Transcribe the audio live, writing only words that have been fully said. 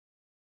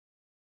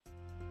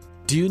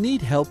Do you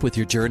need help with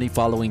your journey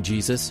following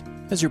Jesus?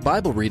 Has your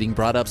Bible reading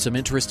brought up some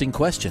interesting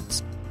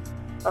questions?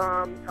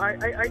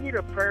 I need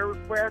a prayer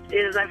request.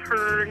 I've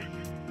heard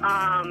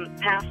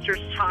pastors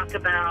talk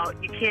about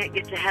you can't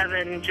get to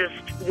heaven just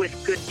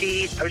with good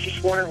deeds. I was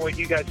just wondering what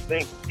you guys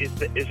think.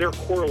 Is there a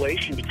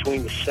correlation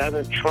between the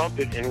seventh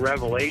trumpet in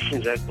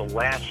Revelations as the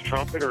last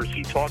trumpet, or is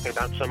he talking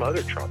about some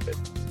other trumpet?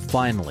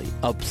 Finally,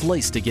 a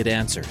place to get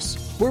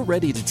answers. We're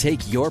ready to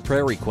take your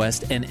prayer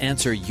request and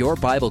answer your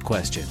Bible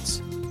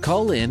questions.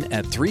 Call in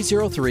at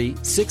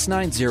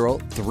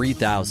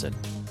 303-690-3000.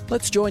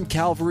 Let's join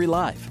Calvary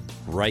Live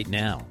right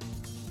now.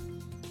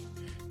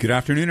 Good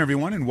afternoon,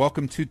 everyone, and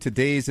welcome to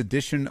today's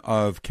edition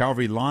of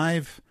Calvary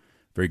Live.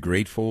 Very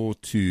grateful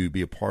to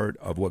be a part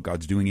of what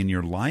God's doing in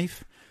your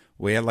life.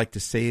 The way I like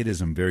to say it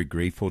is I'm very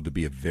grateful to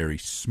be a very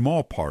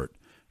small part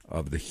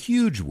of the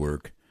huge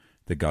work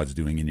that God's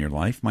doing in your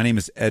life. My name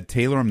is Ed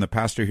Taylor. I'm the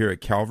pastor here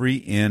at Calvary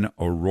in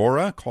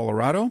Aurora,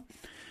 Colorado.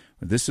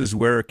 This is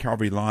where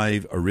Calvary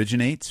Live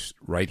originates,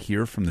 right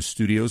here from the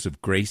studios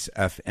of Grace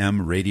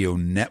FM Radio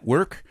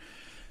Network.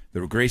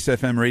 The Grace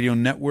FM Radio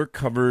Network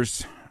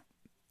covers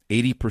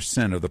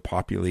 80% of the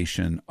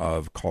population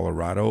of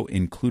Colorado,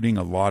 including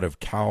a lot of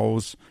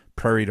cows,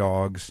 prairie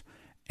dogs,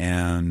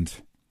 and,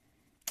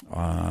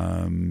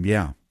 a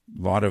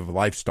lot of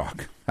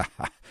livestock.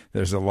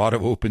 There's a lot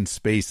of open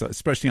space,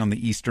 especially on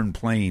the eastern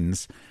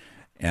plains.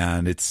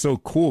 And it's so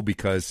cool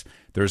because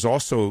there's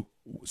also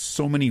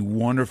so many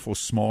wonderful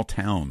small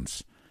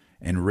towns,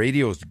 and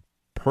radio is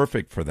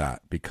perfect for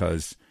that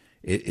because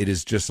it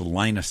is just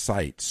line of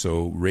sight.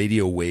 So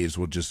radio waves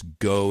will just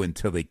go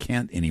until they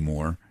can't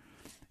anymore.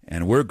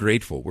 And we're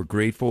grateful.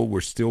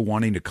 We're still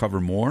wanting to cover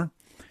more.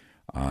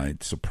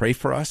 So pray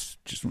for us.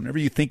 Just whenever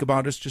you think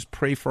about us, just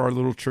pray for our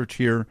little church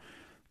here,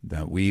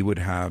 that we would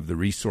have the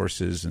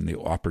resources and the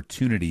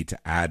opportunity to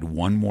add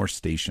one more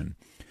station.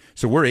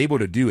 So we're able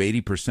to do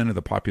 80% of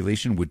the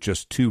population with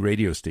just 2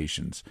 radio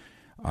stations.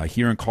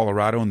 Here in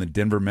Colorado, in the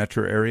Denver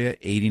metro area,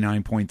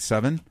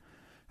 89.7.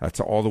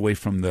 That's all the way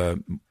from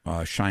the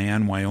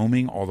Cheyenne,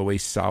 Wyoming, all the way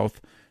south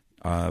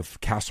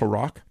of Castle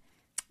Rock.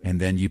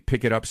 And then you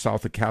pick it up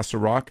south of Castle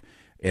Rock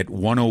at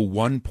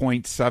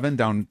 101.7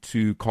 down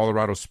to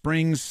Colorado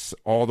Springs,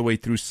 all the way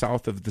through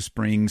south of the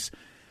Springs.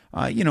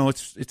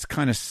 It's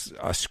kind of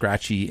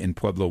scratchy in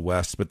Pueblo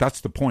West, but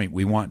that's the point.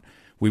 We want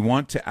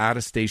to add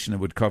a station that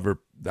would cover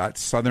that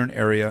southern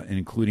area,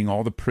 including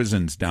all the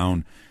prisons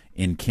down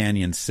in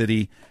Canyon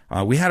City.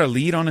 We had a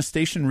lead on a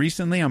station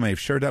recently. I may have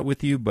shared that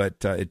with you,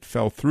 but it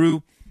fell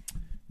through.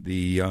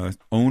 The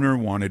owner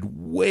wanted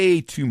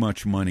way too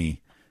much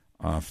money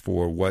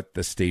for what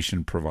the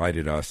station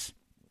provided us.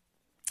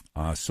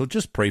 So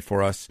just pray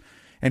for us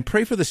and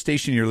pray for the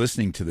station you're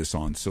listening to this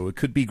on. So it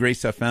could be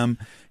Grace FM.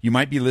 You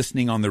might be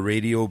listening on the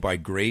Radio by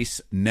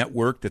Grace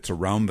network that's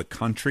around the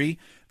country.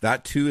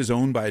 That too is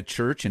owned by a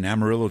church in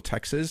Amarillo,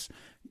 Texas.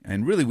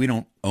 And really, we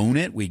don't own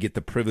it. We get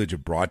the privilege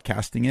of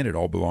broadcasting it. It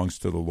all belongs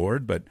to the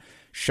Lord. But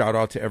shout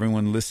out to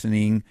everyone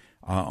listening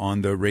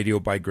on the Radio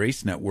by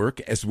Grace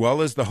network, as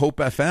well as the Hope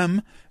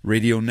FM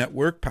radio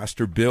network.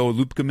 Pastor Bill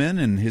Lupkeman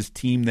and his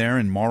team there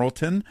in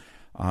Marlton,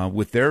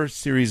 with their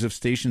series of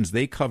stations,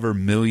 they cover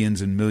millions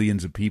and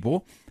millions of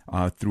people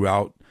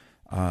throughout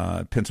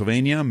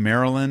Pennsylvania,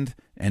 Maryland,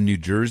 and New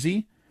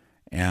Jersey.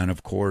 And,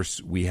 of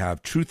course, we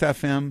have Truth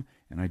FM.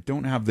 And I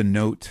don't have the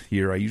note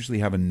here. I usually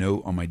have a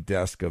note on my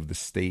desk of the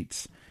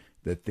states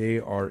that they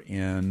are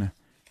in,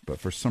 but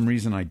for some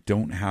reason I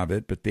don't have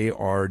it. But they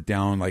are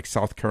down like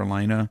South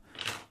Carolina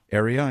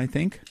area, I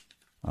think.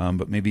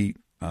 But maybe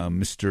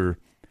Mr.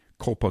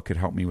 Kolpa could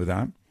help me with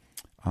that.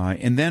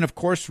 And then, of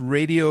course,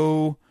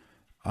 radio,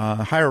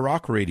 Higher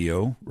Rock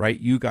Radio, right?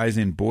 You guys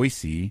in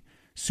Boise,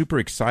 super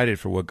excited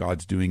for what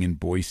God's doing in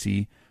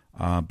Boise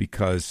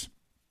because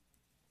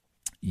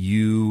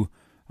you...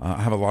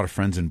 I have a lot of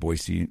friends in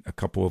Boise, a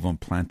couple of them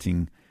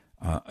planting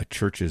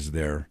churches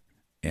there,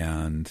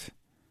 and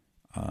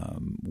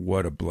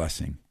what a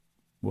blessing.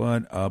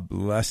 What a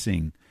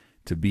blessing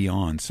to be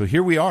on. So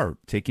here we are,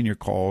 taking your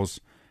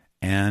calls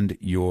and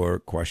your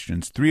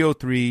questions.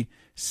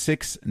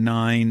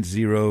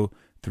 303-690-3000,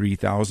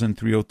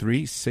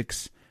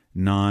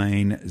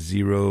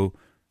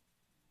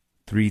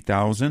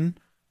 303-690-3000,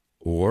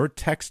 or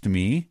text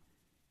me,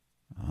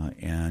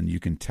 and you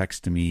can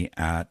text me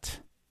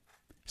at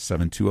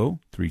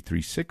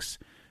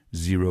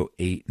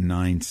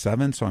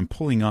 720-336-0897. So I'm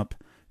pulling up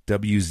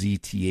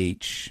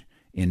WZTH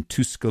in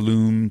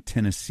Tuscaloosa,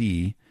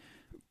 Tennessee.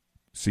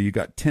 So you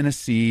got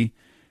Tennessee,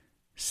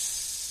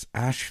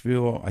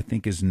 Asheville, I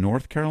think is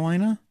North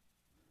Carolina.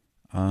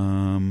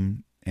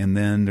 And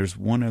then there's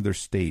one other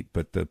state,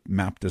 but the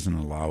map doesn't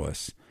allow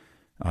us.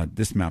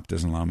 This map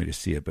doesn't allow me to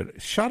see it.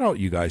 But shout out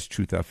you guys,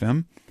 Truth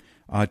FM.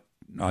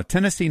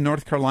 Tennessee,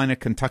 North Carolina,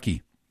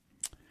 Kentucky.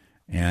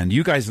 And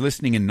you guys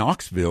listening in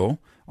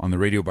Knoxville on the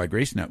Radio by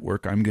Grace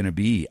Network, I'm going to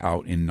be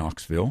out in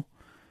Knoxville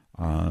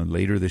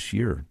later this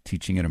year,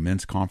 teaching at a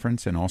men's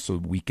conference and also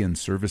weekend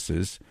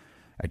services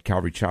at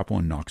Calvary Chapel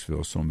in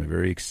Knoxville. So I'm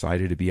very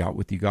excited to be out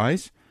with you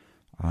guys.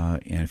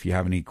 And if you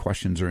have any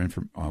questions or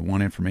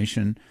want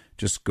information,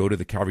 just go to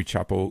the Calvary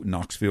Chapel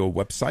Knoxville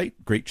website.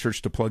 Great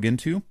church to plug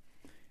into.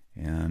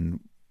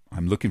 And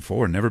I'm looking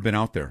forward. Never been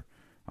out there.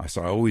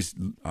 So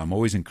I'm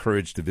always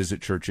encouraged to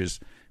visit churches,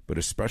 but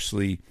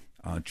especially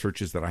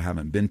churches that I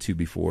haven't been to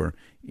before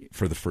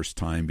for the first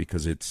time,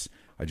 because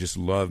I just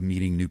love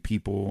meeting new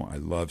people. I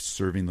love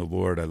serving the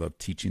Lord. I love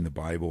teaching the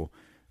Bible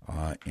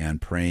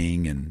and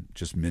praying and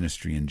just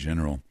ministry in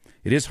general.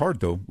 It is hard,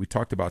 though. We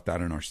talked about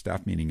that in our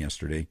staff meeting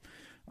yesterday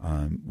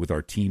with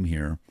our team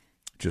here,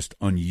 just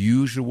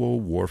unusual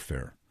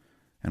warfare.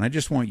 And I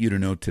just want you to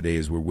know today,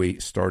 as we're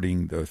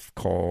starting the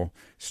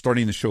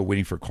show,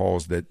 waiting for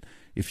calls, that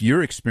if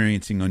you're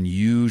experiencing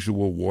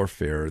unusual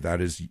warfare,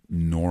 that is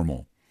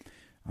normal.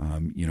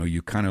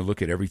 You kind of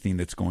look at everything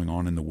that's going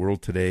on in the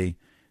world today.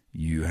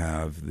 You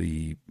have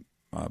the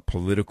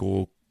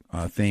political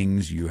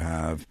things. You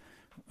have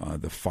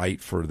the fight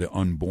for the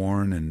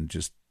unborn, and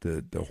just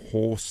the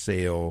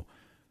wholesale.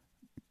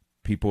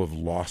 People have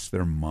lost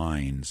their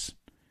minds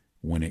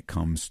when it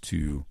comes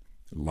to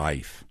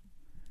life.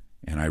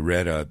 And I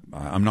read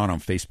I'm not on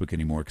Facebook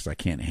anymore because I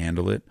can't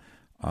handle it.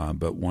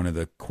 But one of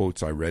the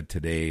quotes I read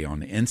today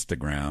on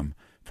Instagram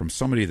from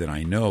somebody that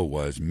I know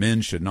was,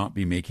 "Men should not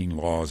be making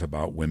laws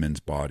about women's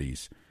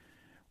bodies."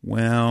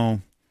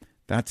 Well,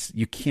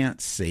 you can't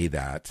say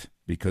that,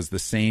 because the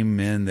same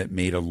men that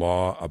made a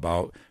law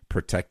about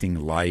protecting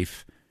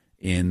life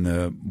in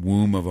the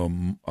womb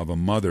of a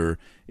mother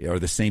are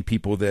the same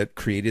people that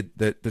created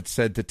that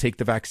said to take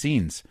the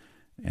vaccines.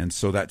 And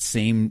so that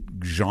same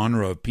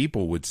genre of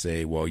people would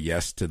say, well,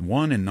 yes to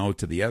one and no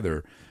to the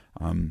other.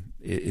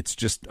 It's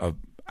just a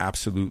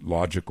absolute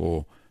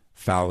logical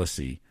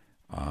fallacy.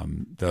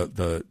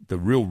 The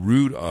real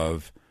root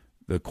of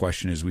the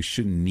question is we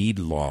shouldn't need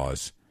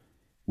laws.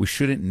 We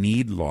shouldn't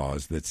need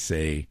laws that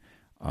say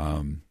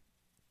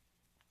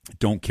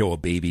don't kill a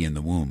baby in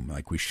the womb.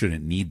 Like, we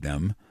shouldn't need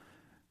them.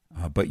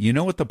 But you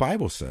know what the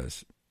Bible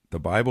says? The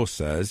Bible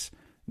says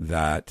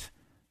that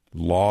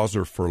laws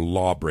are for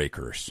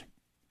lawbreakers.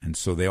 And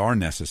so they are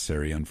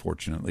necessary,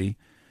 unfortunately,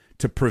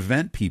 to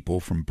prevent people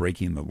from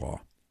breaking the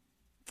law.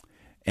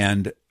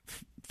 And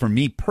for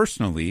me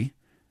personally,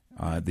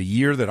 the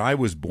year that I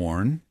was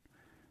born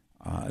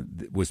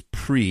was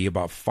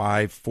about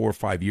 4 or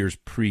 5 years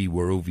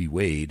pre-Roe v.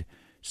 Wade,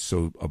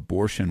 so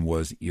abortion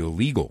was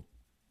illegal.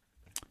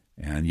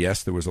 And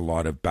yes, there was a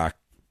lot of back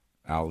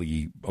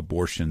alley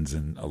abortions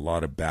and a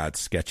lot of bad,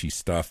 sketchy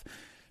stuff,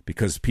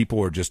 because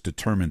people are just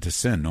determined to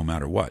sin no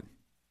matter what.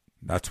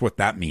 That's what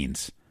that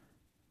means.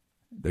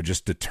 They're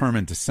just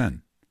determined to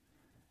sin.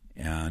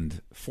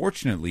 And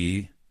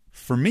fortunately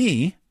for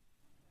me,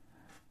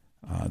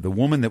 the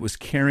woman that was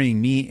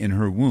carrying me in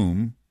her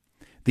womb,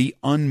 the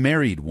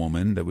unmarried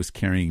woman that was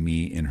carrying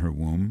me in her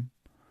womb,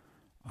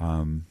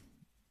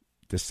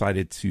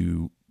 decided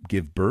to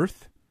give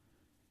birth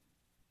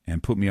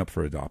and put me up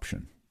for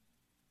adoption.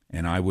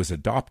 And I was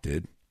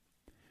adopted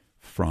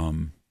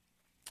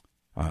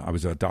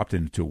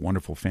into a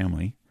wonderful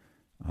family,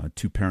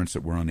 two parents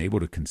that were unable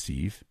to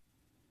conceive,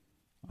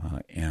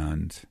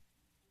 and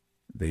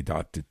they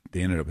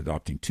ended up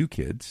adopting 2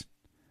 kids.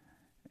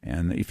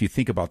 And if you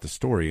think about the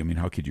story, I mean,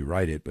 how could you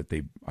write it? But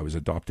I was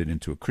adopted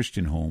into a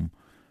Christian home,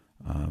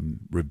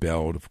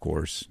 rebelled, of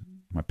course.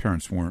 My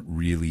parents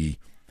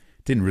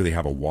didn't really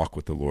have a walk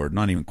with the Lord,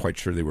 not even quite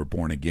sure they were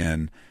born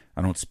again.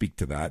 I don't speak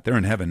to that. They're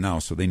in heaven now,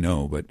 so they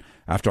know. But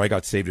after I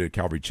got saved at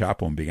Calvary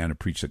Chapel and began to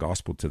preach the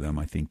gospel to them,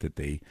 I think that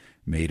they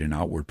made an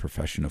outward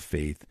profession of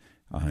faith,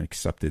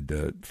 accepted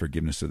the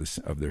forgiveness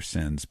of their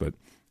sins. But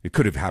it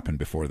could have happened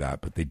before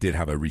that, but they did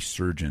have a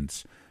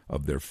resurgence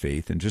of their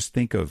faith. And just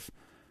think of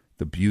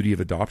the beauty of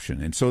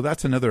adoption. And so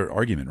that's another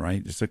argument,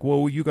 right? It's like,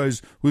 well, you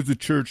guys, with your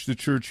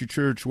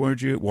church, why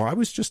did you? Well, I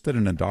was just at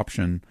an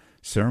adoption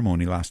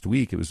ceremony last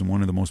week. It was one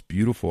of the most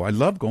beautiful. I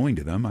love going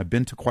to them. I've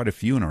been to quite a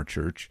few in our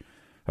church,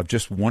 of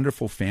just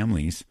wonderful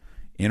families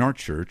in our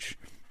church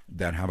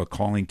that have a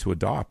calling to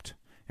adopt.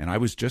 And I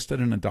was just at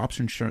an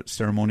adoption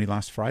ceremony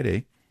last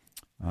Friday,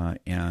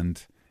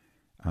 and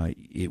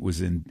it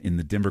was in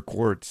the Denver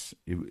courts.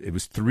 It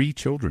was 3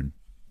 children,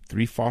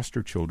 3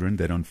 foster children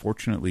that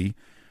unfortunately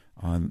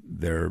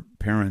their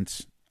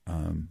parents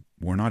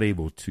were not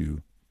able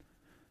to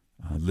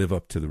live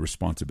up to the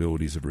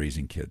responsibilities of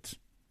raising kids.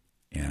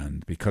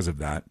 And because of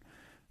that,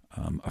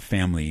 a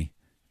family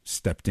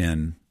stepped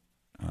in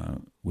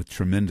with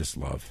tremendous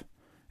love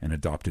and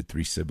adopted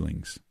 3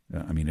 siblings.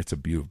 I mean, it's a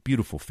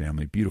beautiful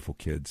family, beautiful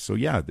kids. So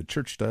yeah, the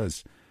church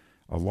does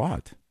a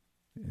lot.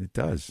 It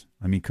does.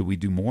 I mean, could we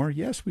do more?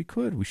 Yes, we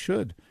could. We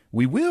should.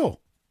 We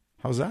will.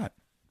 How's that?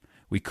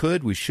 We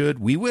could, we should,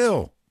 we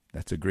will.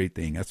 That's a great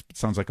thing. That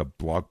sounds like a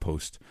blog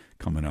post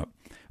coming up.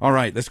 All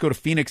right, let's go to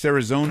Phoenix,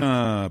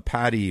 Arizona.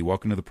 Patty,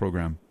 welcome to the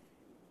program.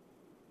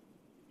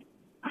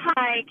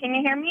 Hi, can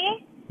you hear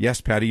me?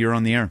 Yes, Patty, you're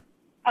on the air.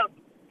 Oh,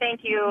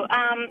 thank you.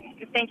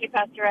 Thank you,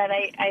 Pastor Ed.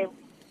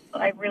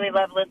 I really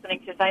love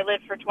listening to this. I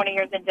lived for 20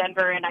 years in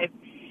Denver, and I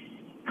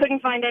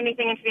couldn't find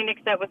anything in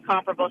Phoenix that was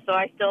comparable, so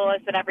I still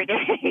listen every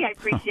day. I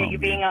appreciate you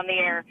being on the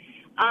air.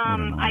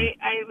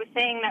 I was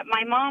saying that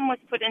my mom was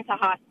put into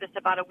hospice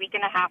about a week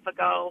and a half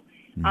ago.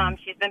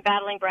 She's been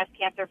battling breast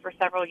cancer for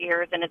several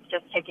years, and it's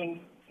just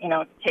taking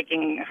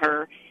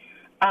her.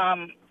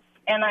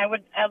 And I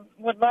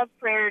would love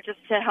prayer just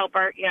to help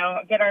our,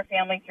 get our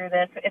family through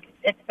this.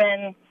 It's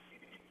been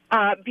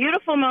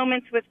beautiful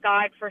moments with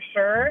God for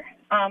sure.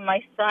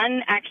 My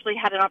son actually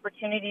had an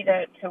opportunity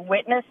to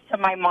witness to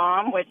my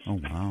mom, which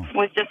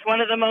was just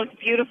one of the most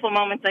beautiful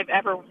moments I've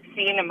ever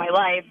seen in my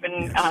life,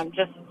 and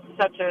just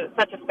such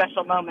a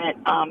special moment.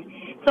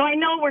 So I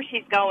know where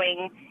she's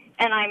going,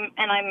 and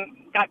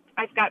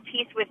I've got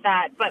peace with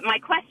that. But my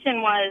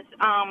question was,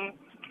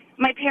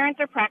 my parents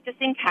are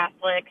practicing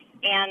Catholics,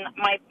 and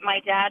my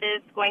dad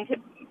is going to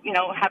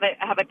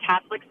have a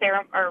Catholic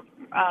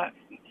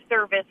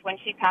service when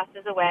she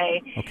passes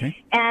away. Okay.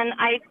 And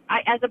I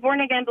as a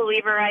born again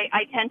believer,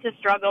 I tend to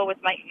struggle with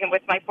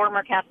my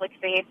former Catholic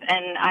faith,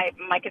 and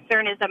my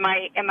concern is, am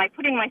I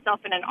putting myself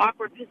in an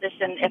awkward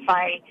position if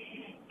I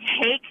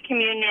take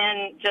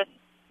communion just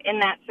in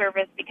that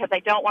service, because I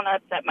don't want to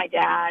upset my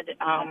dad,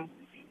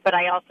 but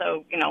I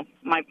also,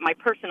 my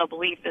personal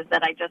belief is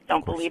that I just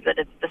don't believe that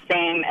it's the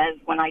same as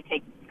when I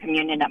take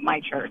communion at my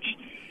church.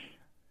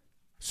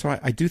 So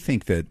I do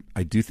think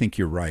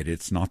you're right.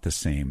 It's not the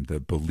same. The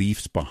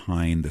beliefs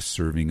behind the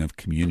serving of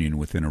communion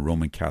within a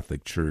Roman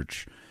Catholic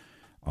Church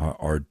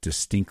are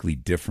distinctly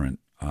different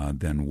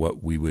than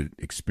what we would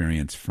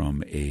experience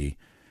from a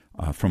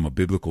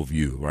biblical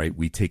view. Right?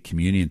 We take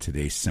communion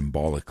today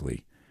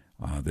symbolically,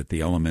 that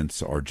the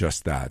elements are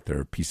just that.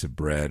 They're a piece of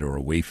bread or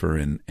a wafer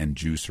and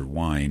juice or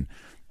wine.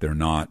 They're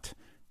not.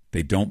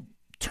 They don't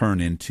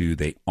turn into.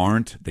 They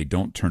aren't. They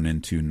don't turn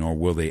into. Nor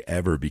will they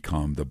ever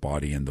become the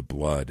body and the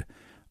blood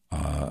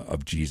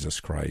of Jesus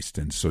Christ.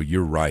 And so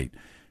you're right.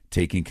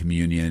 Taking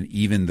communion,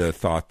 even the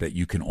thought that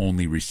you can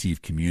only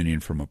receive communion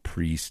from a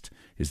priest,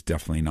 is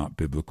definitely not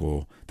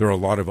biblical. There are a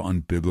lot of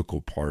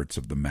unbiblical parts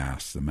of the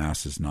Mass. The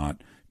Mass is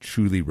not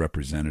truly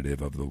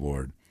representative of the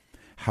Lord.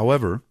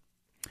 However,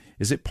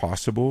 is it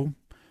possible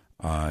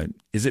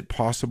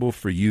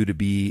for you to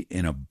be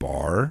in a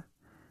bar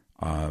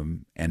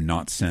and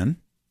not sin?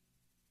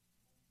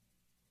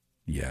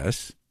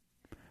 Yes.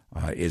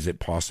 Is it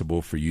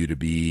possible for you to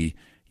be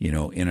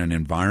in an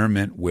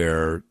environment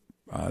where,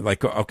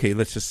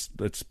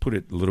 let's put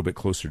it a little bit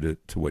closer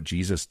to what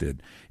Jesus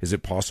did. Is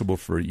it possible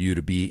for you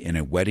to be in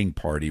a wedding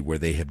party where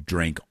they have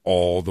drank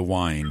all the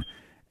wine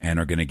and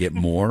are going to get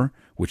more,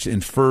 which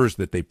infers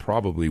that they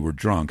probably were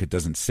drunk? It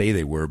doesn't say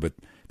they were, but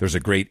there's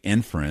a great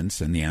inference,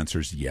 and the answer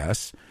is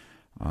yes.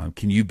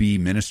 Can you be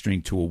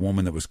ministering to a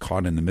woman that was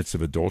caught in the midst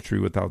of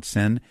adultery without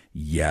sin?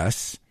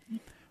 Yes.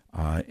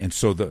 And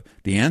so the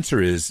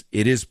answer is,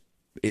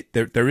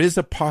 there is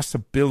a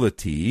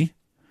possibility.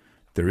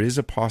 There is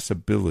a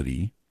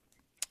possibility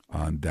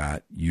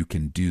that you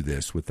can do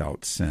this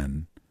without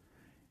sin,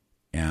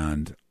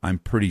 and I'm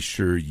pretty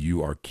sure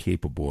you are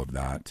capable of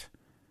that.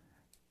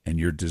 And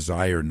your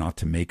desire not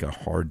to make a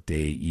hard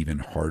day even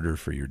harder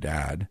for your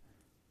dad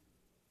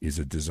is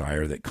a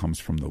desire that comes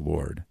from the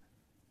Lord.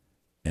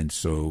 And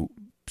so,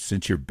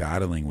 since you're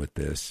battling with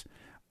this,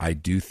 I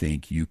do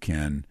think you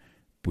can,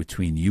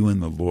 between you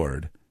and the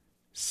Lord,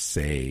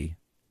 say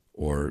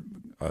or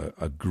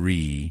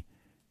agree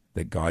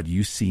that, God,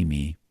 you see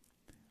me.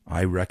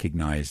 I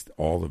recognize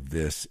all of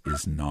this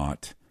is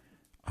not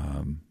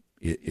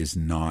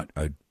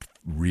a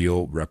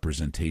real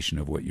representation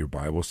of what your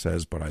Bible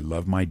says, but I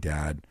love my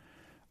dad.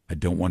 I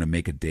don't want to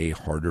make a day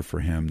harder for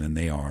him than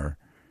it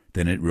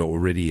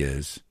already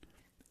is.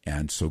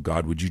 And so,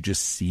 God, would you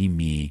just see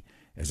me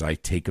as I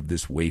take of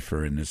this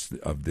wafer and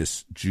of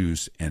this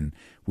juice, and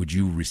would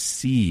you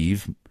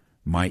receive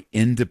my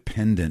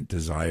independent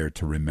desire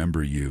to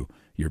remember you,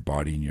 your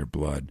body and your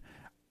blood?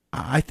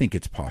 I think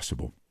it's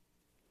possible.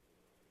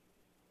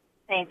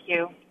 Thank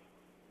you.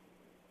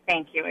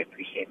 Thank you. I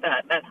appreciate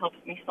that. That helps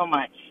me so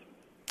much.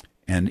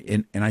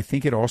 And I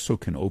think it also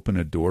can open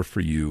a door for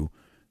you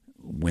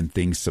when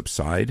things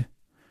subside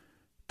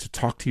to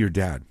talk to your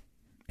dad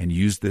and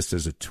use this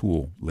as a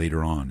tool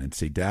later on and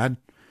say, Dad,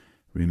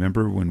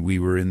 remember when we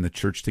were in the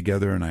church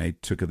together and I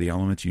took of the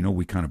elements?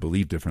 We kind of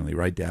believe differently,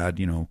 right, Dad?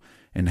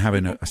 And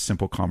having a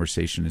simple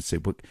conversation and say,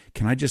 "But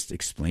can I just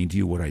explain to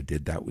you what I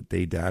did that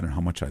day, Dad, and how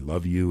much I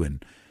love you?"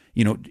 And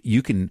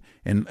you can,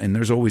 and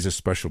there's always a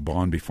special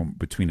bond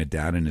between a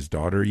dad and his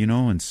daughter,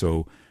 and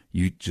so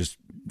you just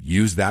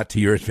use that to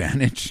your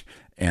advantage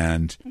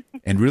and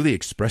really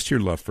express your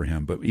love for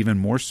him, but even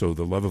more so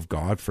the love of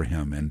God for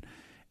him,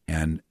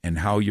 and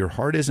how your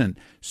heart isn't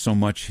so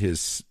much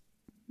his,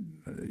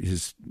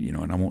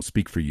 and I won't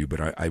speak for you,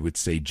 but I would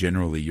say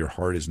generally your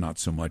heart is not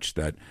so much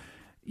that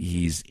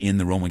he's in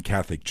the Roman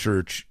Catholic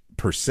Church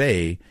per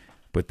se,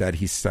 but that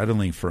he's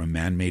settling for a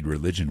man-made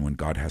religion when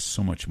God has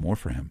so much more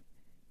for him.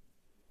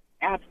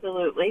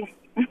 Absolutely.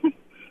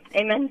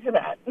 Amen to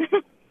that.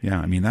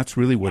 Yeah, that's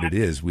really what it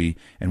is. We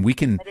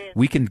can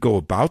go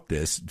about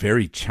this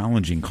very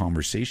challenging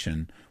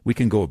conversation. We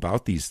can go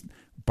about these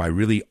by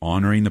really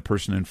honoring the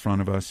person in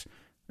front of us,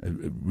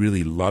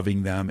 really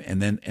loving them,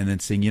 and then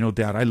saying,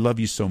 Dad, I love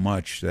you so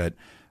much that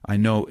I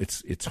know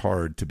it's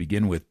hard to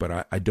begin with,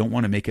 but I don't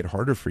want to make it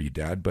harder for you,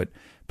 Dad. But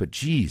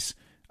geez,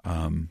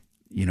 and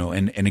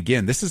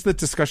again, this is the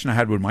discussion I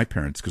had with my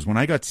parents, because when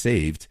I got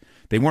saved,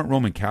 they weren't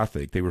Roman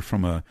Catholic. They were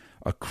from a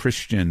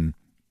Christian.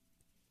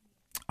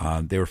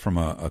 They were from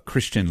a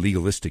Christian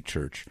legalistic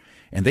church,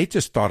 and they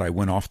just thought I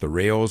went off the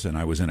rails and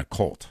I was in a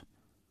cult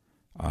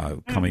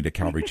coming to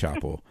Calvary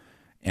Chapel,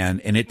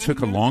 and it took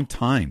a long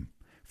time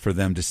for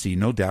them to see.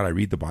 No, Dad, I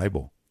read the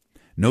Bible.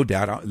 No,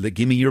 Dad,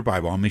 give me your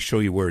Bible. I'm going to show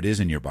you where it is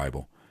in your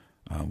Bible.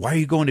 Why are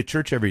you going to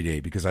church every day?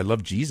 Because I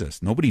love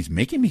Jesus. Nobody's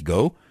making me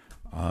go.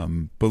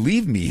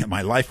 Believe me,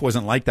 my life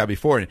wasn't like that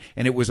before.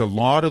 And it was a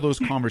lot of those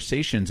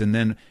conversations. And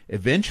then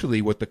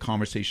eventually what the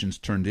conversations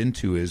turned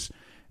into is,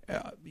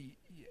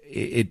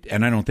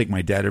 and I don't think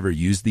my dad ever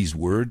used these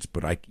words,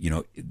 but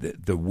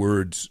the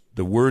words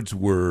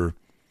were,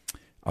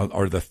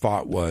 or the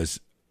thought was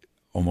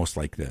almost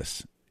like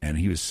this. And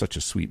he was such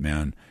a sweet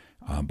man,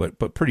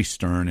 but pretty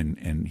stern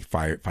and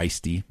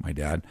feisty, my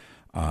dad.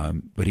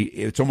 But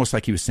it's almost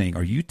like he was saying,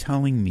 are you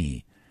telling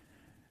me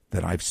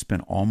that I've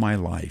spent all my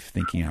life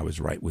thinking I was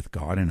right with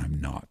God and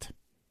I'm not?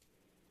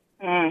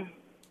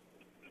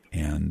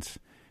 And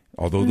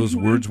although those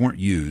words weren't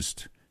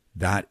used,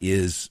 that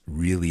is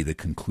really the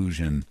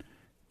conclusion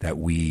that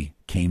we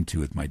came to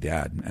with my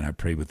dad. And I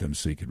prayed with him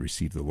so he could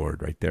receive the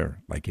Lord right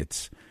there. Like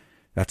that's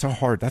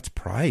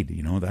pride,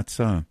 that's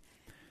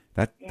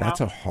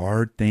a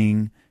hard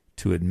thing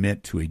to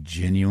admit to a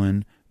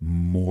genuine,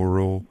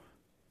 moral,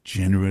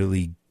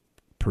 generally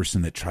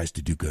person that tries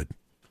to do good.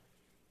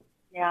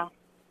 Yeah.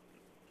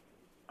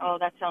 Oh,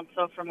 that sounds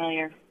so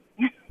familiar.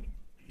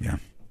 Yeah.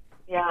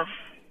 Yeah.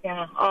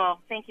 Yeah. Oh,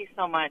 thank you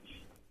so much.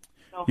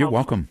 So You're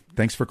welcome.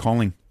 Thanks for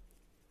calling.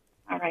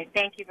 All right.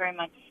 Thank you very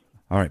much.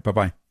 All right.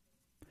 Bye-bye.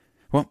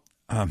 Well,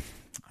 I'm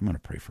going to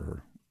pray for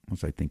her.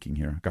 What was I thinking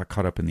here? I got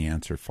caught up in the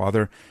answer.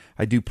 Father,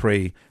 I do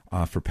pray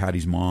for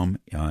Patty's mom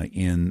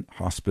in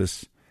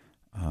hospice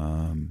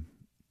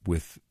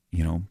with,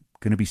 going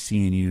to be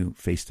seeing you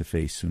face to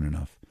face soon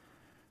enough.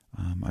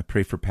 I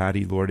pray for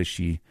Patty, Lord, as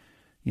she,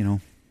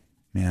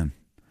 man,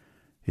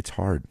 it's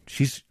hard.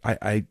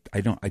 I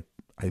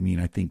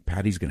think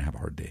Patty's going to have a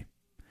hard day.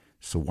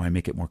 So why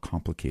make it more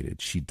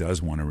complicated? She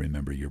does want to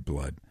remember your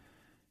blood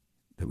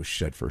that was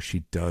shed for her.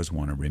 She does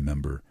want to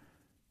remember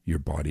your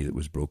body that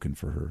was broken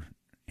for her.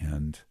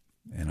 And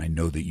I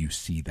know that you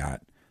see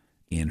that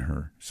in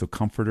her. So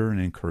comfort her and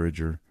encourage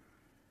her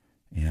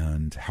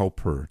and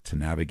help her to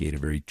navigate a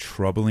very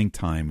troubling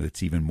time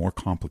that's even more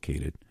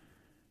complicated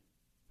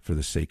for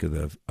the sake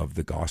of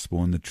the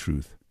gospel and the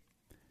truth.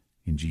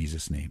 In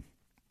Jesus' name,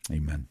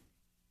 amen.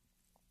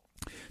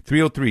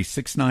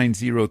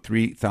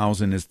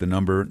 303-690-3000 is the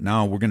number.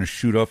 Now we're going to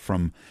shoot up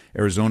from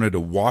Arizona to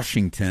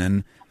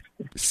Washington.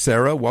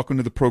 Sarah, welcome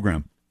to the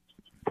program.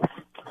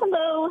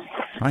 Hello.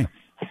 Hi.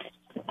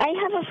 I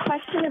have a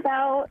question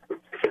about,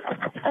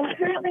 I'm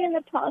currently in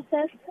the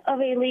process of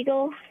a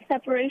legal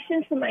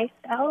separation from my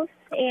spouse,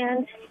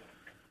 and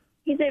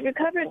he's a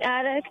recovered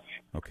addict.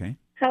 Okay.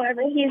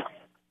 However, he's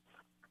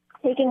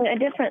taking a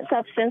different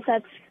substance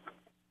that's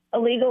a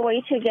legal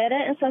way to get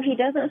it, and so he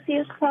doesn't see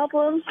his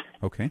problem.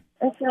 Okay.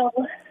 And so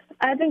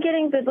I've been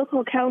getting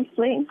biblical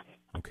counseling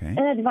and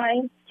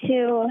advice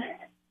to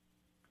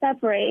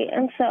separate,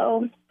 and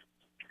so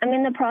I'm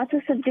in the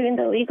process of doing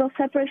the legal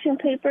separation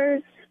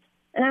papers,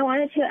 and I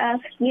wanted to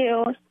ask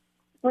you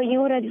what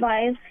you would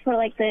advise for,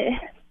 the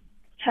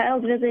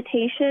child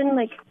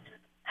visitation,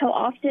 how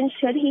often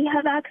should he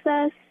have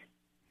access,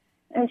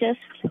 and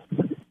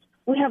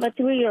we have a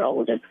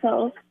 3-year-old, and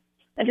so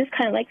I just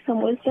kind of like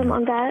some wisdom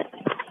on that.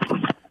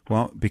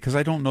 Well, because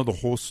I don't know the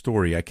whole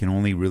story, I can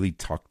only really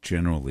talk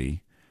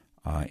generally,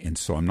 and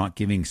so I'm not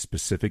giving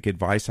specific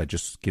advice. I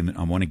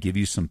want to give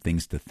you some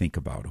things to think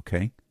about,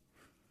 okay?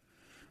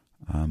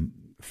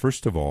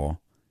 First of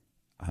all,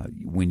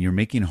 when you're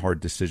making hard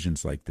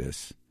decisions like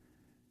this,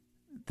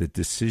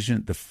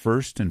 the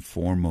first and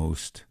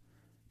foremost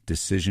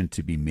decision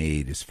to be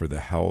made is for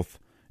the health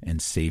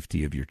and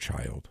safety of your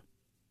child.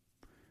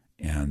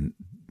 And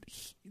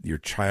your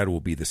child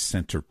will be the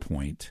center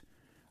point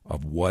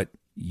of what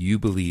you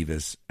believe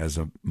as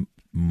a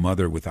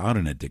mother without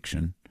an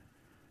addiction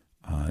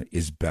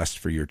is best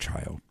for your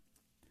child.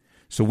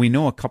 So we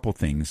know a couple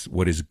things,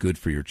 what is good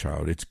for your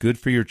child. It's good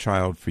for your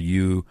child, for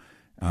you.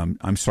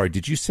 I'm sorry,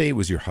 did you say it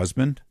was your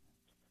husband?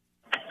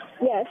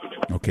 Yes.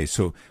 Okay,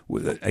 so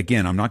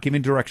again, I'm not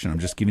giving direction. I'm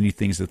just giving you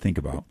things to think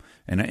about.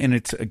 And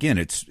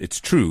it's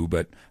true,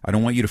 but I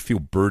don't want you to feel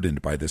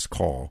burdened by this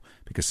call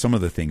because some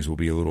of the things will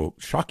be a little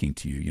shocking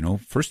to you.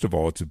 First of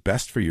all, it's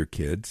best for your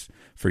kids,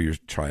 for your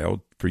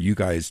child, for you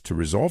guys to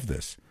resolve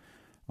this.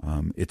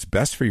 It's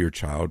best for your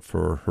child,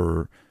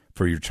 for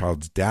your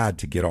child's dad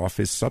to get off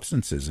his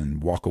substances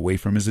and walk away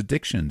from his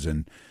addictions,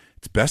 and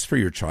it's best for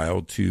your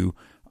child to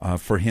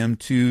for him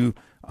to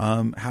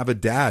have a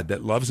dad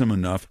that loves him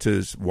enough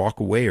to walk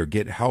away or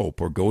get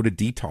help or go to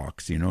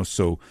detox,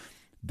 so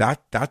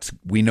that's,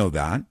 we know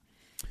that,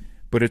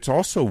 but it's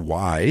also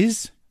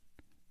wise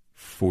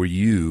for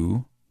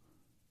you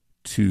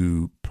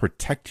to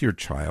protect your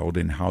child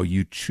in how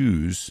you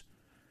choose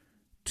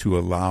to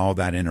allow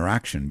that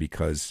interaction,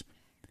 because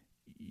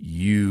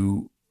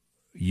you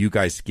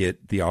guys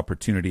get the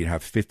opportunity to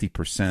have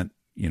 50%,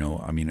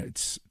 I mean,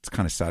 it's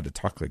kind of sad to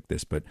talk like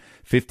this, but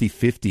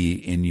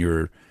 50-50 in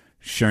your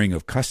sharing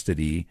of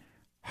custody.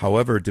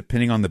 However,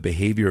 depending on the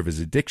behavior of his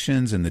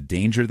addictions and the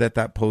danger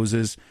that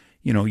poses,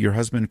 your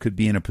husband could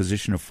be in a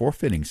position of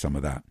forfeiting some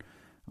of that.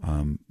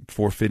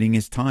 Forfeiting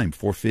his time,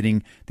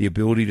 forfeiting the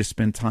ability to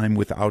spend time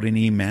without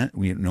any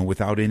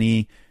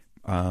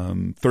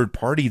third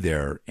party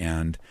there.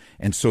 And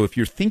so if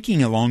you're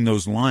thinking along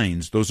those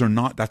lines,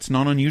 that's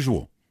not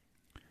unusual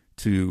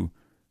to,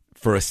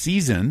 for a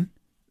season,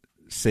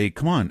 say,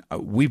 come on,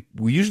 we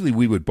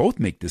would both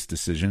make this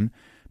decision,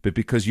 but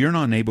because you're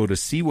not able to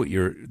see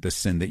the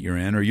sin that you're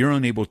in, or you're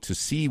unable to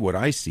see what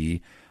I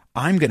see,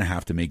 I'm going to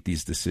have to make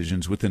these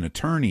decisions with an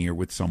attorney or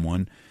with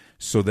someone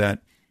so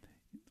that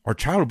our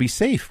child will be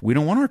safe. We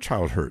don't want our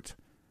child hurt.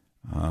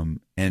 And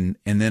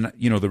then,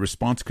 the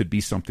response could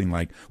be something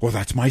like, well,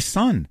 that's my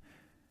son.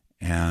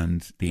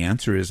 And the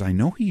answer is, I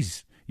know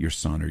he's your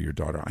son or your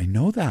daughter. I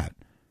know that.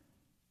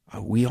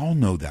 We all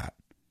know that.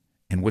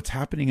 And what's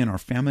happening in our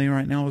family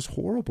right now is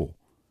horrible.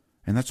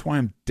 And that's why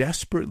I'm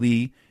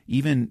desperately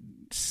even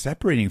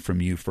separating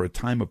from you for a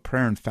time of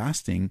prayer and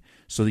fasting,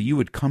 so that you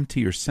would come to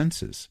your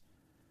senses,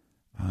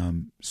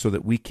 so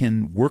that we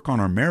can work on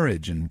our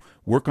marriage and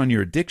work on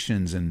your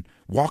addictions and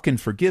walk in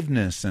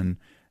forgiveness. And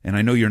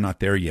I know you're not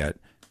there yet.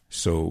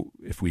 So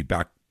if we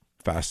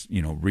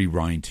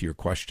rewind to your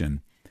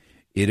question,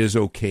 it is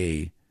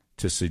okay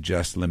to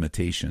suggest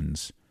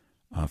limitations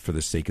for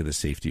the sake of the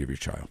safety of your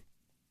child.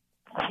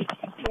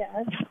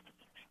 Yes.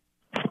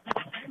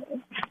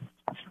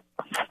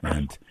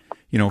 And,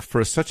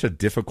 for such a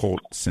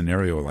difficult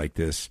scenario like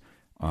this,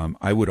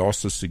 I would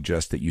also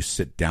suggest that you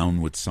sit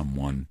down with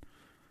someone,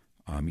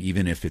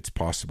 even if it's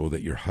possible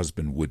that your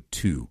husband would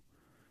too,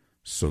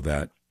 so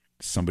that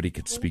somebody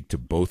could speak to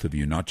both of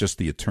you, not just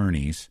the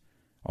attorneys,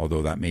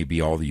 although that may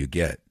be all that you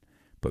get,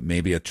 but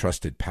maybe a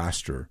trusted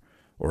pastor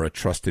or a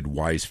trusted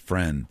wise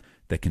friend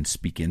that can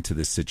speak into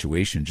this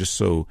situation, just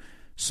so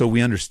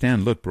we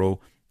understand, look, bro,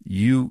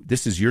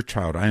 this is your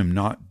child. I am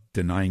not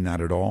denying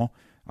that at all.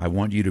 I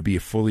want you to be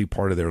a fully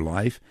part of their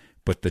life,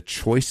 but the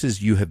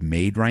choices you have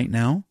made right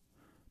now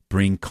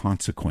bring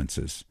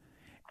consequences.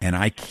 And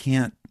I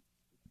can't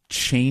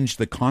change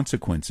the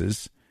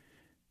consequences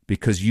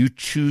because you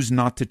choose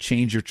not to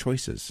change your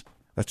choices.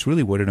 That's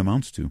really what it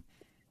amounts to.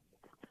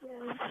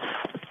 Yeah.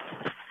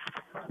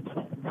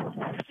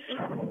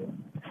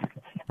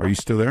 Are you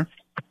still there?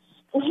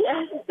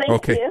 Yes,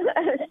 thank you.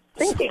 I was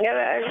thinking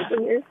about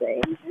everything you're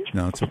saying.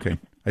 No, it's okay.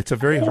 It's a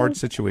very hard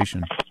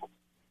situation.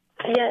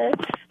 Yes.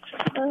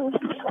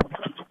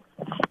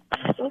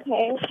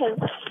 Okay, because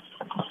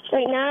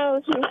right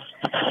now he's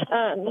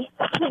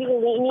pretty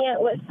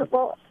lenient with,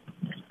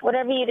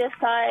 whatever you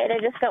decide. I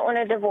just don't want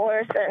a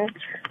divorce, and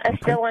I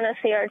still want to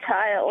see our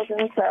child,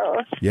 and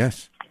so.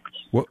 Yes.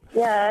 Well.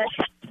 Yeah.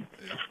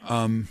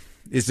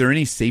 Is there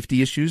any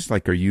safety issues?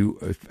 Like, are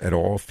you at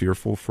all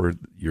fearful for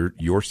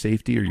your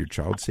safety or your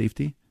child's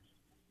safety?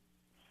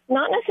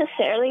 Not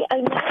necessarily.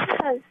 I know he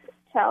has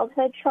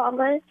childhood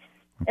trauma,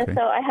 and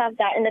so I have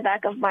that in the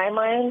back of my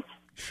mind.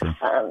 Sure.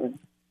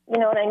 You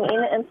know what I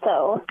mean? And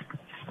so,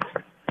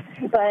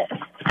 but.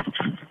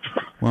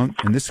 Well,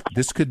 and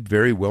this could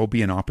very well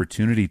be an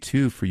opportunity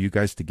too for you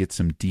guys to get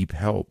some deep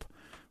help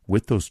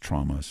with those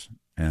traumas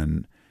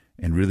and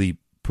really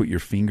put your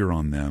finger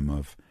on them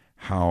of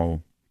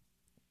how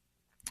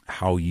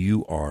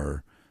you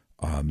are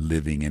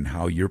living and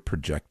how you're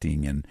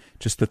projecting, and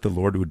just that the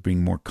Lord would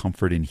bring more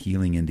comfort and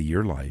healing into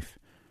your life.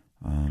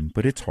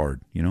 But it's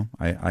hard,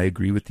 I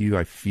agree with you.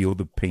 I feel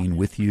the pain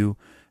with you.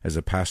 As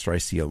a pastor, I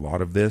see a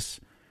lot of this.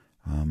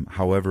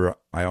 However,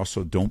 I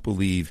also don't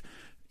believe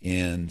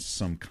in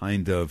some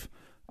kind of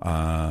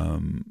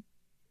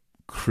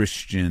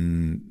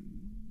Christian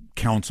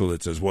counsel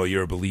that says, well,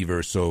 you're a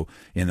believer,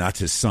 and that's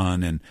his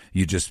son, and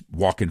you just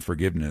walk in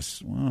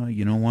forgiveness. Well,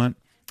 you know what?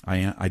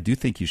 I do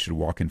think you should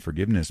walk in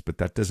forgiveness, but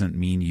that doesn't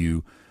mean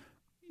you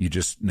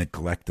just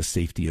neglect the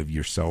safety of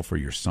yourself or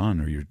your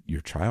son or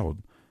your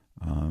child.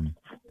 And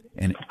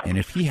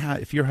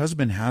if your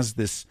husband has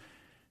this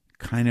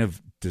kind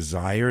of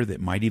desire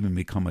that might even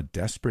become a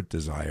desperate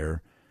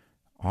desire,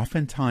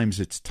 oftentimes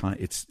it's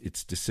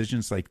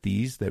decisions like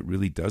these that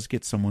really does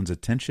get someone's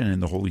attention,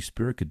 and the Holy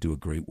Spirit could do a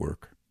great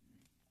work.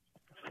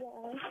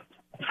 Yeah,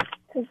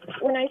 because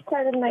when I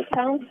started my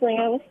counseling,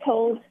 I was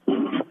told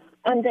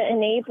I'm the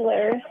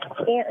enabler,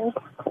 and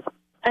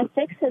I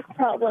fix his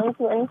problems.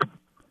 When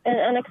an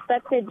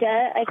unexpected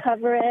debt, I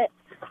cover it,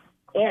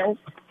 and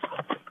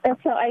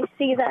so I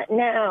see that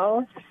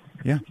now.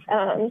 Yeah.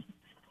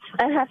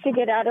 I have to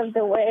get out of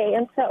the way,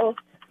 and so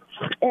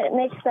it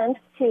makes sense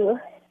to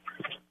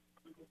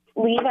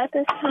leave at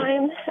this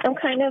time. I'm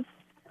kind of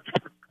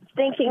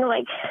thinking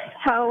like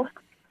how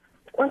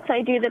once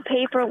I do the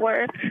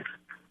paperwork,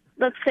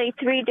 let's say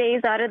 3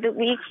 days out of the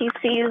week he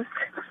sees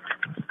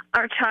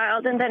our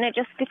child, and then it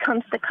just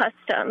becomes the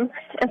custom,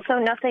 and so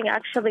nothing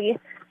actually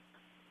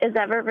is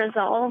ever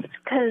resolved,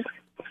 because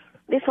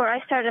before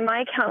I started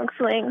my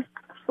counseling,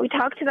 we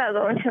talked about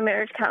going to a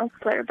marriage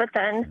counselor, but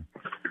then,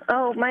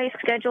 my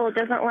schedule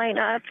doesn't line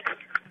up,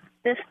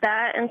 this,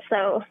 that, and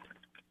so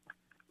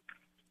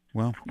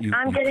well,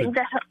 I'm getting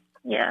the help.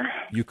 Yeah.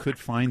 You could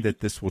find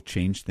that this will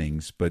change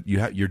things, but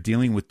you're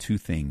dealing with two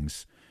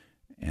things.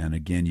 And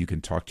again, you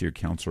can talk to your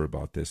counselor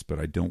about this, but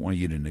I don't want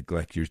you to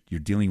neglect. You're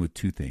dealing with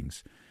two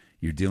things.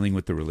 You're dealing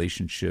with the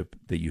relationship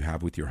that you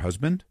have with your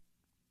husband,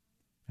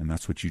 and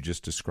that's what you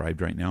just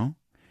described right now.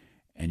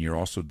 And you're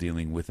also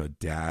dealing with a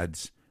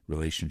dad's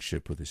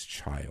relationship with his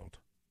child.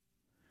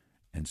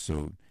 And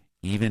so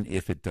even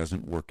if it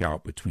doesn't work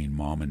out between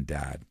mom and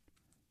dad,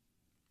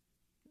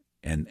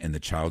 and the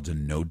child's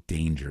in no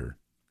danger,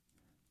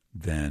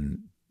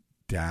 then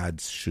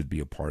dads should be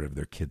a part of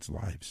their kids'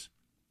 lives.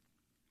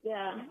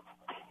 Yeah.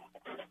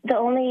 The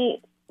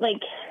only,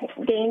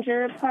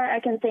 danger part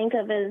I can think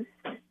of is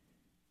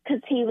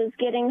because he was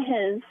getting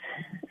his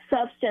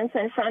substance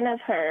in front of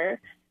her,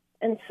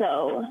 and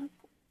so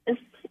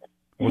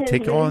you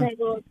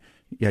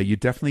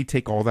definitely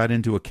take all that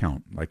into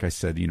account. Like I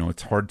said,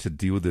 it's hard to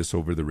deal with this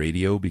over the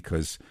radio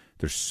because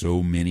there's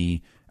so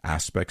many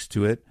aspects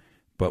to it.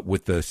 But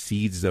with the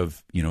seeds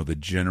of, the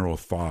general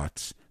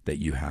thoughts that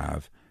you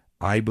have,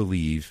 I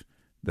believe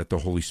that the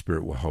Holy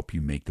Spirit will help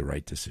you make the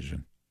right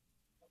decision.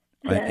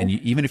 Yeah. And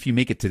even if you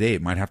make it today,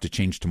 it might have to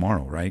change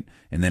tomorrow, right?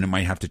 And then it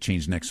might have to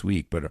change next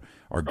week. But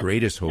our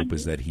greatest hope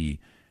is that he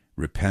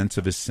repents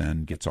of his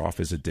sin, gets off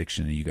his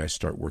addiction, and you guys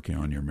start working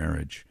on your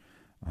marriage.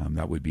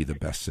 That would be the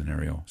best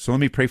scenario. So let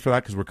me pray for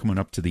that because we're coming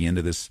up to the end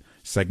of this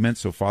segment.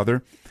 So,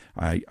 Father,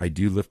 I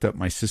do lift up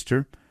my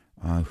sister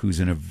who's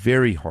in a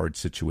very hard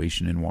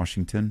situation in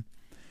Washington,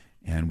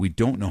 and we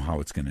don't know how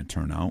it's going to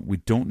turn out. We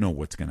don't know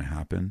what's going to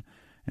happen.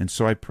 And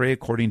so I pray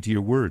according to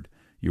your word.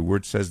 Your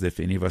word says that if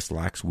any of us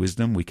lacks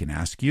wisdom, we can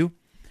ask you,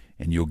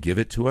 and you'll give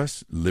it to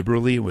us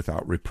liberally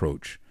without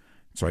reproach.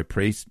 So I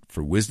pray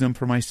for wisdom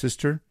for my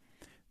sister,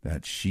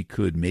 that she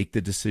could make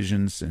the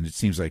decisions, and it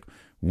seems like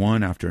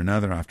one after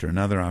another, after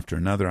another, after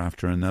another,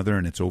 after another,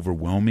 and it's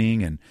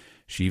overwhelming, and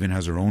she even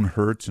has her own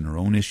hurts and her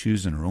own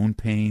issues and her own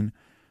pain.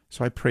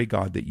 So I pray,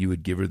 God, that you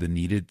would give her the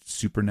needed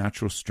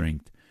supernatural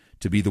strength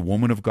to be the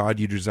woman of God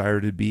you desire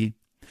her to be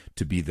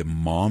the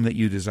mom that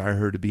you desire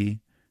her to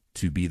be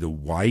the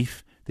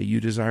wife that you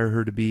desire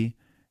her to be,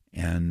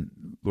 and,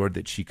 Lord,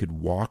 that she could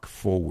walk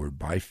forward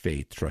by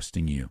faith,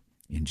 trusting you.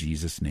 In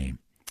Jesus' name,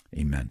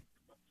 amen.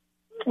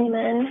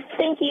 Amen.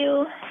 Thank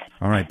you.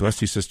 All right.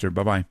 Bless you, sister.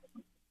 Bye-bye.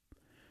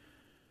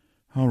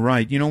 All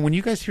right. When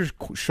you guys hear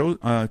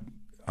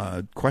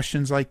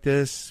questions like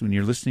this, when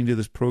you're listening to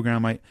this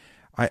program,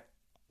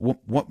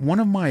 one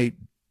of my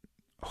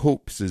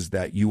hopes is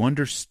that you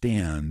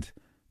understand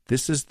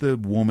this is the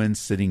woman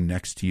sitting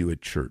next to you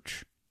at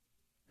church.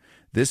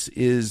 This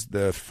is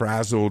the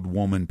frazzled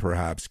woman,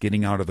 perhaps,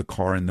 getting out of the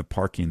car in the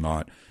parking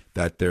lot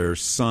that their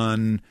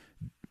son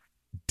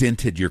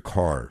dented your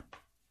car,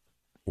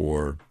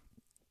 or,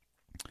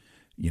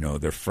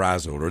 they're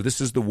frazzled. Or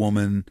this is the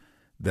woman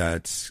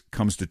that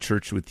comes to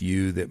church with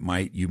you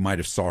that you might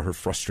have saw her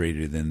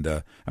frustrated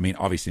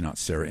obviously not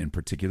Sarah in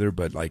particular,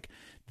 but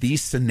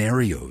these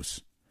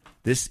scenarios,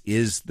 this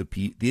is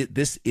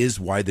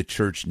why the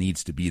church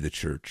needs to be the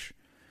church.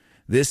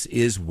 This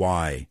is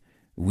why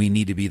we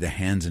need to be the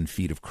hands and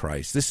feet of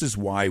Christ. This is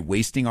why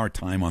wasting our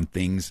time on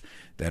things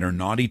that are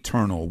not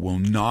eternal will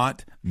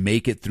not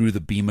make it through the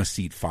Bema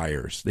Seat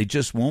fires. They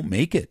just won't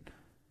make it.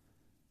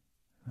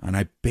 And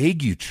I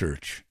beg you,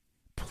 church,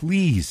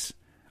 please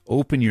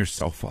open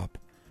yourself up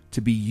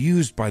to be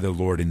used by the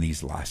Lord in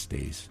these last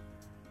days.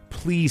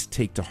 Please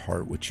take to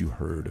heart what you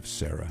heard of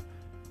Sarah.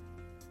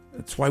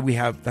 That's why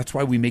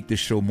we make this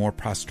show more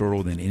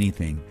pastoral than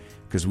anything,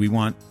 because we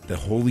want the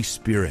Holy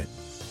Spirit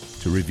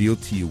to reveal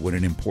to you what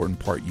an important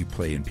part you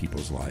play in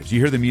people's lives. You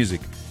hear the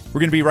music. We're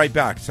going to be right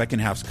back. Second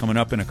half's coming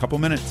up in a couple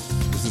minutes.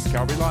 This is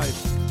Calvary Live.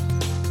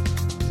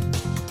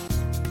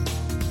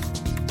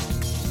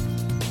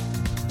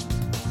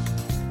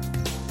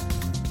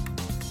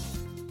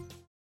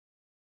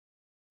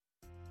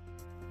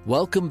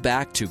 Welcome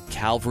back to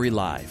Calvary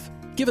Live.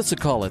 Give us a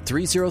call at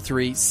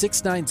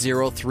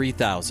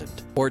 303-690-3000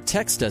 or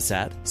text us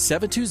at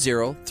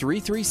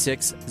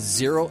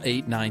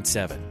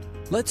 720-336-0897.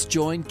 Let's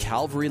join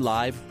Calvary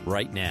Live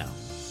right now.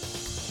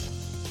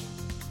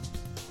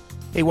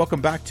 Hey,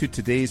 welcome back to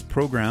today's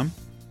program.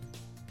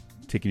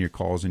 Taking your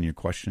calls and your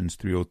questions,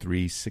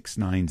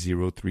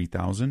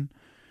 303-690-3000.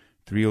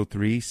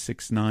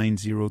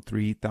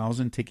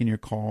 303-690-3000. Taking your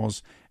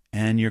calls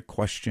and your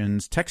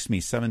questions. Text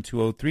me,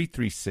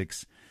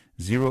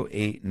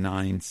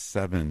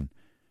 720-336-0897.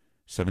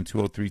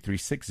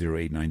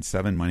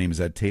 720-336-0897. My name is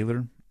Ed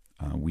Taylor.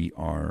 We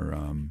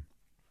are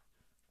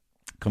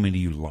coming to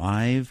you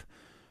live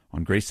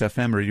on Grace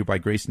FM, Radio by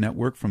Grace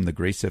Network, from the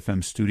Grace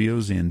FM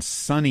studios in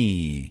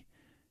sunny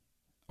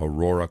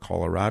Aurora,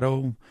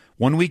 Colorado.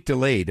 1 week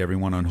delayed,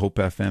 everyone, on Hope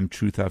FM,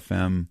 Truth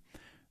FM,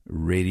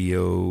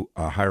 Radio,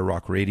 Higher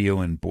Rock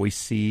Radio in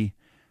Boise.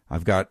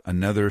 I've got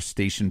another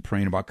station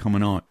praying about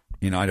coming on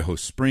in Idaho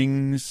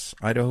Springs,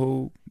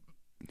 Idaho.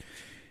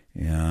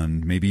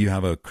 And maybe you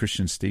have a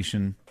Christian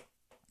station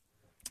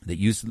that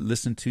you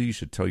listen to. You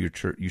should tell your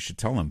church, you should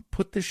tell them,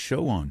 put this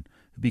show on.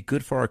 It'd be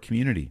good for our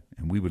community,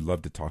 and we would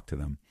love to talk to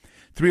them.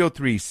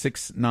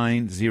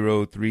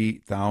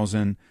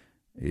 303-690-3000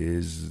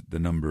 is the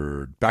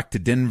number. Back to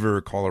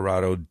Denver,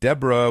 Colorado.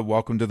 Deborah,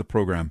 welcome to the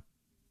program.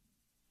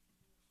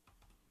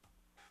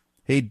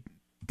 Hey,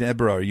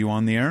 Deborah, are you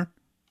on the air?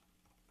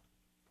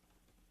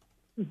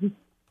 Mm-hmm.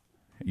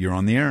 You're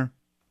on the air.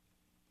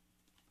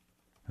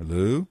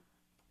 Hello?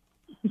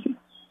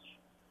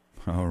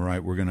 All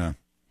right, we're going to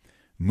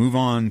move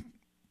on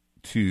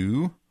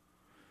to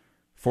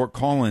Fort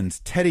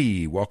Collins.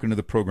 Teddy, welcome to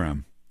the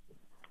program.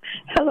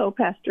 Hello,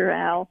 Pastor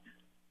Al.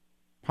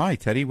 Hi,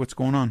 Teddy. What's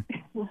going on?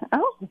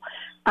 Oh,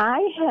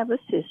 I have a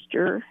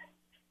sister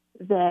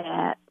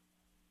that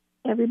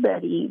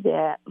everybody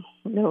that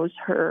knows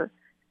her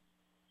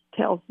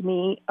tells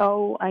me,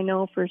 oh, I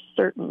know for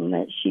certain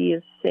that she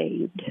is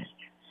saved.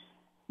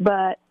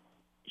 But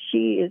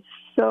she is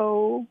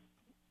so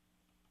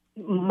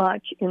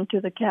much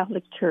into the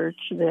Catholic Church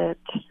that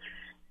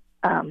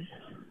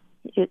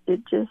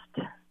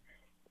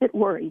it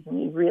worries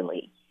me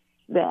really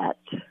that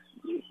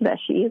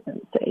she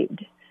isn't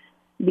saved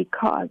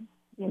because,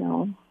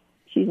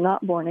 she's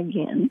not born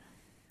again.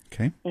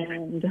 Okay.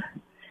 And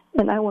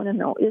I want to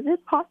know, is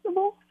it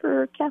possible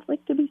for a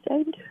Catholic to be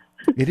saved?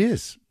 It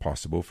is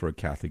possible for a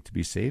Catholic to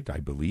be saved, I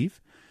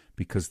believe,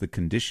 because the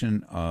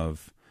condition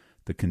of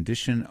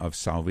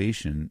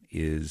salvation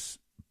is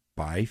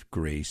by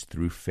grace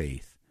through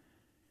faith.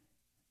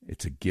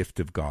 It's a gift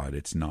of God.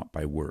 It's not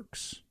by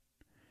works.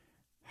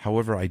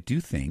 However, I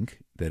do think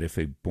that if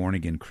a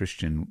born-again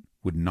Christian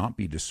would not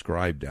be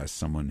described as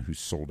someone who's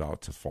sold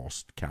out to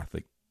false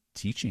Catholic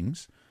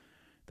teachings,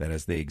 that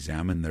as they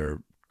examine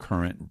their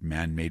current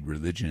man-made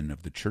religion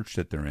of the church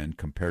that they're in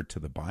compared to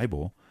the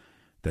Bible,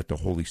 that the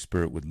Holy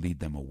Spirit would lead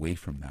them away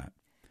from that,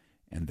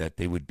 and that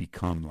they would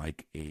become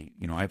like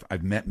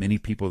I've met many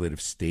people that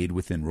have stayed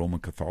within Roman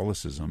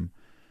Catholicism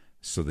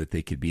so that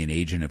they could be an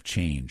agent of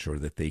change, or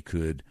that they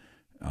could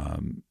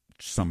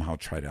somehow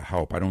try to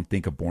help. I don't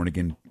think a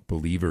born-again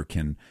believer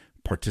can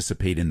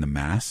participate in the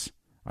Mass.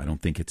 I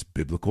don't think it's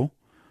biblical.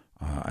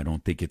 I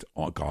don't think it's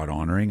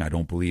God-honoring. I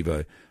don't believe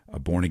a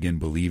born-again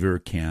believer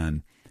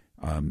can,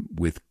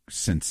 with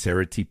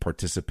sincerity,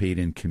 participate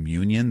in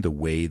communion the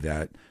way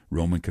that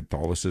Roman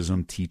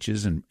Catholicism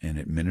teaches and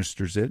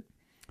administers it.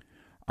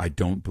 I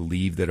don't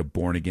believe that a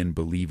born-again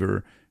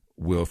believer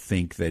will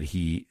think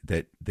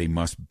that they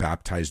must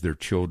baptize their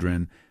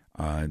children.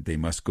 They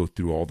must go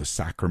through all the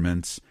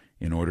sacraments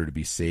in order to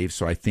be saved.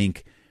 So I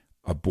think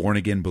a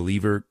born-again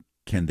believer,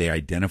 can they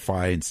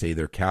identify and say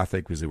they're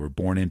Catholic because they were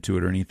born into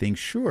it or anything?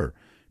 Sure.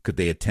 Could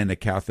they attend a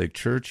Catholic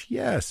church?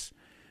 Yes.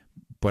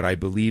 But I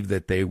believe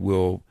that there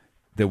will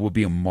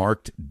be a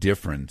marked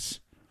difference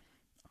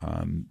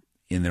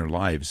in their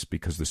lives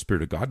because the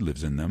Spirit of God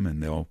lives in them,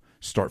 and they'll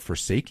start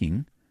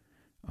forsaking.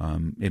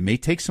 It may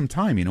take some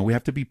time. We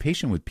have to be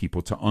patient with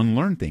people to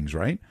unlearn things,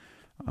 right?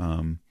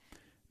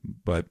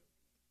 But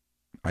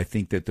I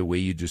think that the way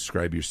you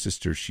describe your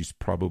sister, she's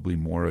probably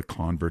more a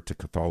convert to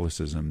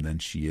Catholicism than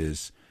she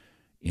is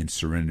in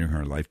surrendering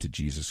her life to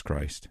Jesus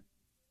Christ.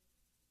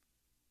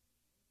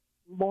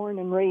 Born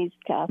and raised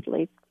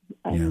Catholic,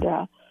 and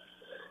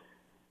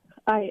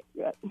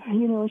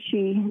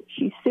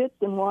she sits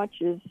and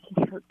watches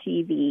her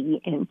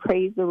TV and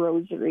prays the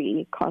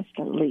Rosary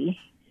constantly.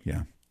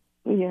 Yeah.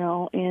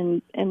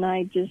 And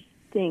I just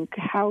think,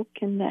 how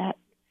can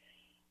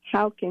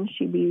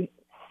she be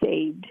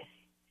saved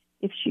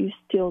if she's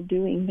still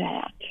doing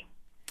that?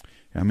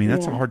 I mean,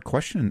 that's a hard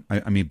question.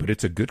 I mean, but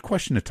it's a good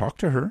question to talk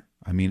to her.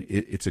 I mean,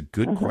 it's a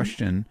good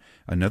question.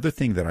 Another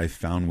thing that I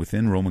found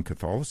within Roman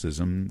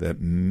Catholicism, that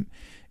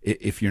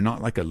if you're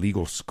not like a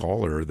legal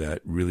scholar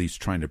that really is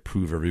trying to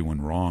prove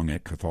everyone wrong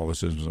at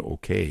Catholicism is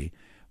okay,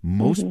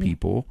 most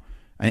people,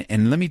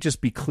 and let me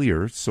just be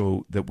clear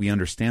so that we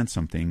understand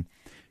something,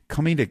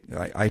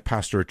 I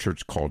pastor a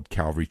church called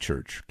Calvary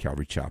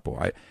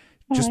Chapel.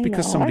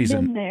 Because somebody's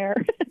in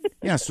there.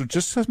 Yeah, so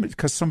just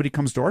because somebody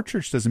comes to our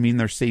church doesn't mean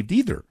they're saved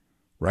either.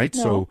 Right.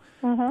 No.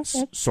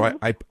 So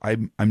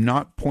I'm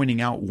not pointing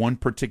out one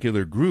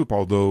particular group,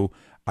 although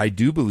I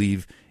do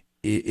believe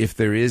if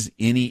there is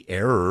any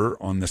error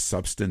on the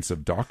substance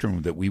of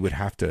doctrine that we would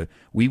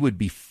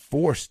be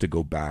forced to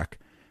go back.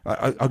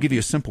 I'll give you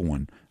a simple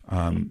one.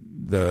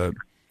 The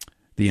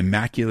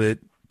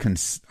Immaculate,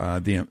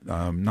 not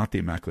the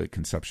Immaculate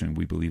Conception.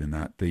 We believe in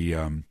that.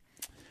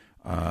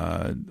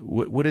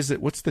 What is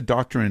it? What's the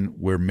doctrine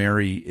where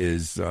Mary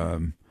is,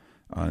 the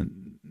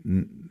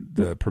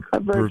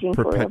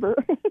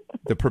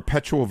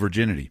perpetual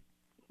virginity.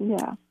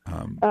 Yeah.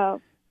 Or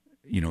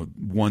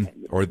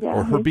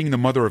her being the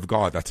mother of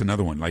God. That's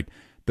another one. Like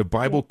the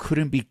Bible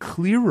couldn't be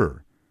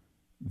clearer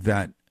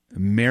that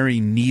Mary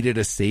needed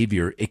a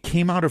savior. It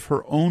came out of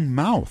her own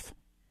mouth.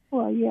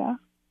 Well, yeah.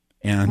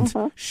 And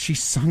she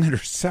sung it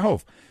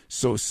herself.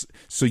 So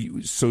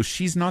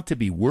she's not to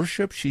be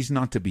worshipped. She's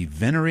not to be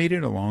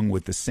venerated along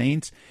with the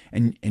saints.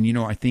 And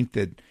I think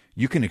that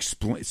you can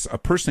explain. A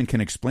person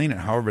can explain it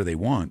however they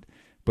want,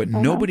 but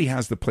nobody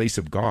has the place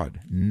of God.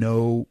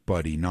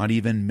 Nobody, not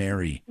even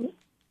Mary,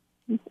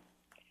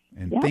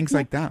 and things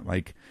like that.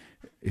 Like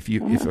if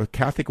a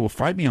Catholic will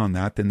fight me on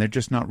that, then they're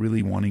just not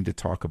really wanting to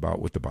talk about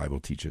what the Bible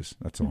teaches.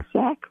 That's all.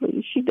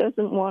 Exactly. She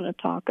doesn't want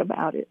to talk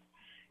about it.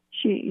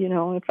 She,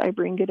 if I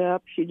bring it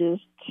up, she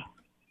just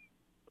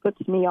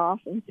puts me off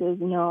and says,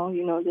 no,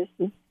 this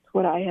is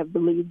what I have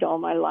believed all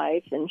my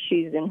life, and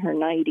she's in her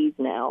 90s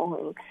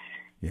now,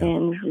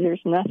 and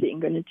there's nothing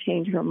going to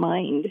change her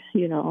mind,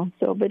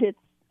 So, but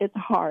it's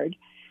hard.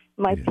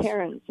 My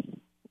parents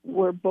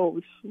were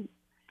both,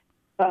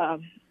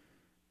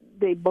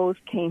 they both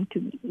came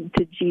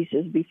to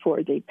Jesus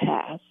before they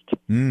passed.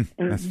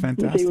 That's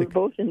fantastic. They were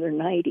both in their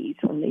 90s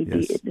when they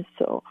did,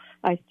 so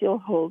I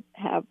still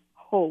have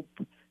hope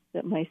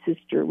that my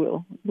sister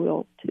will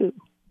too,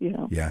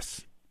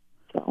 Yes.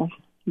 So,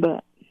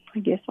 but I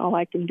guess all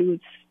I can do is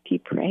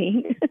keep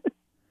praying.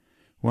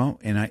 Well,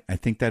 and I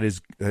think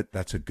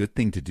that's a good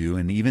thing to do,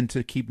 and even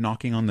to keep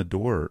knocking on the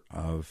door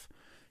of,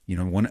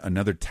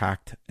 another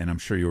tact, and I'm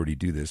sure you already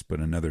do this, but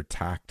another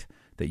tact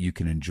that you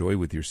can enjoy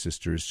with your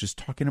sister is just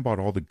talking about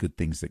all the good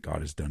things that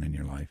God has done in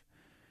your life.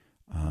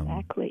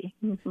 Exactly.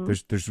 Mm-hmm.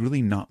 There's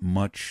really not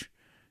much,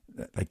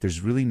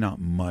 there's really not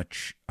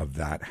much of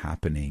that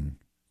happening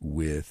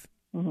with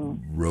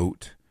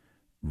rote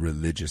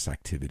religious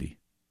activity.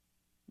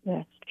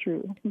 That's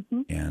true.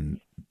 Mm-hmm. And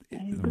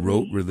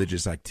rote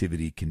religious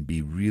activity can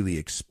be really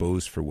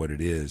exposed for what it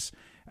is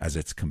as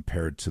it's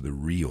compared to the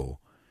real,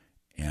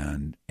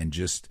 and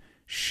just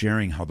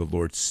sharing how the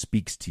Lord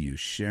speaks to you,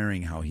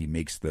 sharing how he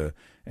makes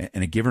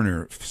and giving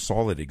her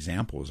solid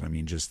examples. I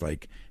mean, just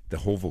like the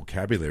whole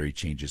vocabulary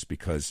changes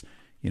because,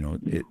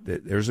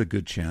 there's a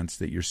good chance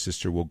that your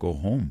sister will go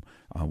home,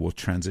 will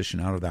transition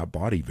out of that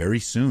body very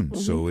soon.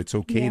 Mm-hmm. So it's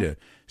okay to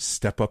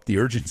step up the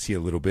urgency a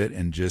little bit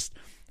and just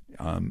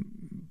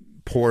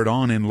pour it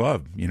on in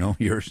love.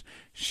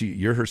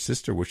 You're her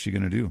sister. What's she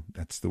going to do?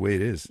 That's the way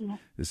it is. Yeah.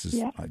 This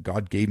is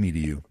God gave me to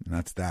you, and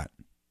that's that.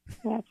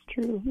 That's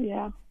true.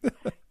 Yeah.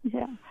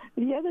 Yeah.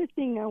 The other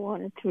thing I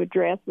wanted to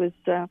address was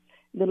the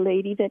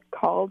lady that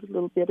called a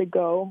little bit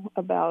ago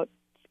about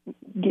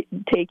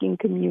taking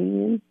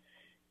communion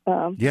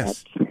at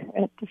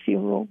the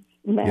funeral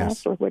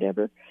mass or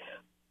whatever.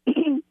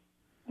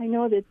 I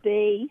know that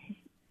the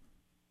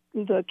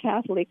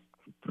Catholic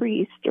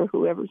priest or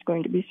whoever's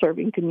going to be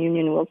serving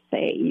communion will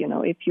say,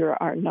 if you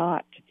are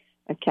not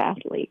a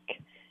Catholic,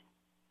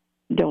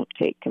 don't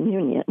take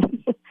communion.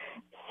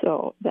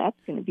 So that's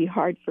going to be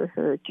hard for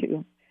her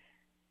to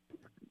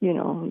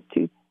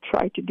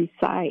try to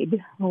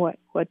decide what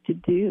to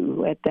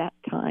do at that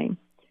time.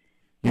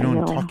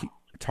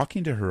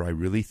 Talking to her, I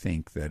really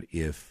think that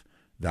if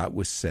that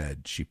was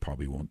said, she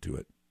probably won't do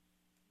it.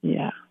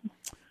 Yeah.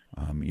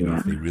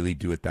 If they really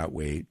do it that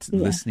way,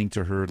 listening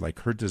to her, like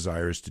her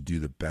desire is to do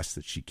the best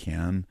that she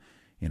can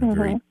in a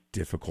very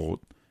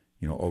difficult,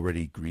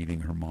 already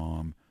grieving her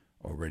mom,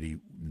 already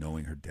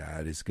knowing her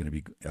dad is going to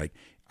be like,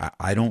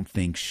 I don't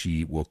think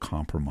she will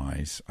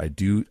compromise. I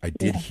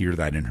did hear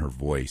that in her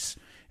voice,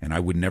 and I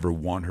would never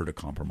want her to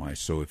compromise.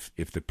 So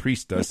if the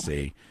priest does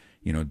say,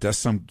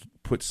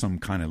 put some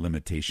kind of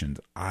limitations,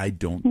 I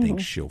don't think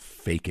she'll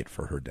fake it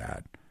for her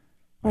dad.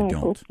 I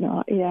don't. Hope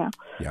not. Yeah.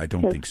 Yeah, I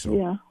don't think so.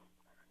 Yeah.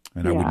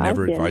 And I would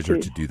never advise her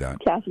to do that.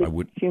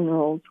 Catholic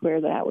funerals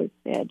where that was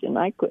said, and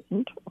I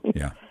couldn't.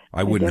 Yeah,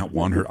 I would not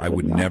want her. I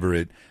would never.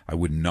 I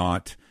would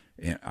not.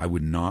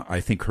 I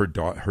think her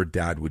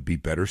dad would be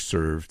better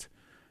served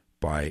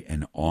by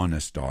an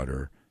honest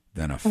daughter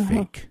than a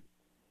fake.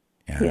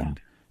 And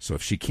so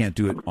if she can't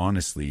do it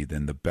honestly,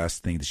 then the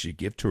best thing that she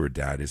give to her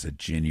dad is a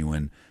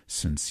genuine,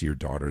 sincere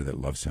daughter that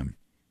loves him.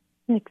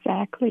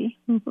 Exactly.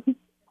 Mm-hmm.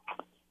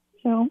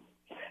 So,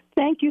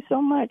 thank you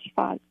so much,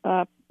 Father.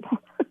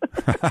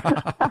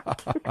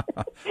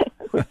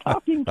 We're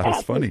talking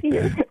That's funny.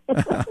 Here.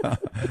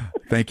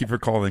 Thank you for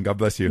calling. God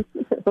bless you.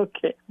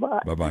 Okay,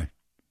 bye. Bye-bye.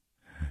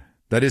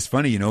 That is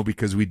funny,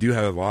 because we do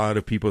have a lot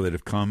of people that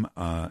have come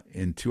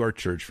into our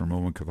church from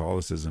Roman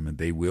Catholicism, and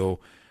they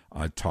will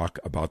talk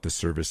about the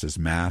service as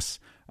Mass.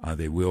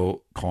 They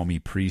will call me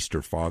priest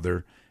or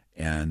father,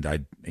 and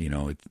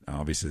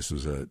obviously this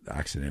was an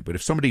accident. But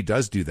if somebody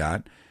does do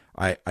that,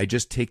 I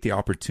just take the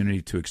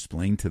opportunity to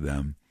explain to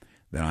them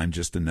that I'm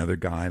just another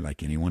guy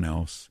like anyone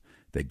else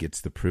that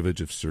gets the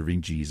privilege of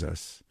serving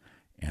Jesus,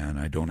 and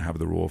I don't have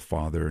the role of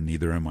father,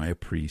 neither am I a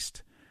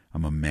priest.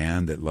 I'm a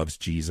man that loves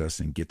Jesus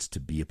and gets to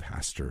be a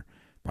pastor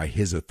by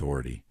his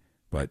authority.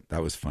 But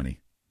that was funny.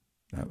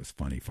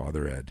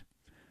 Father Ed.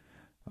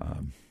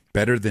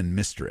 Better than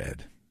Mr.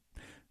 Ed.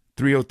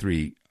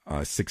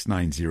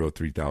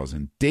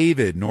 303-690-3000.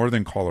 David,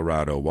 Northern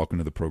Colorado, welcome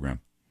to the program.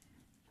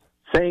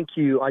 Thank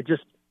you. I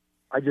just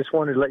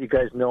wanted to let you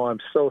guys know I'm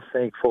so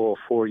thankful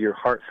for your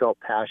heartfelt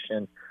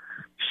passion,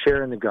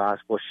 sharing the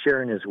gospel,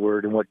 sharing his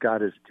word and what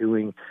God is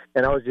doing.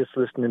 And I was just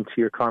listening to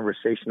your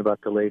conversation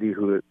about the lady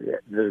who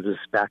there's this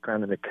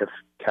background in the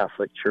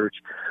Catholic Church.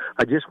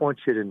 I just want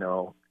you to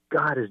know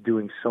God is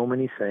doing so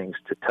many things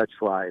to touch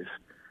lives.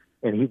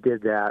 And he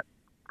did that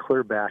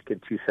clear back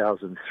in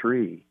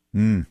 2003,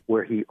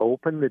 where he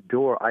opened the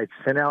door. I'd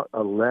sent out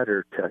a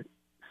letter to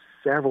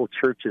several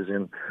churches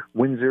in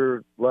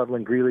Windsor,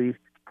 Loveland, Greeley,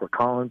 Fort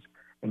Collins,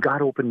 and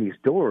God opened these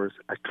doors.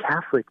 A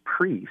Catholic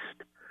priest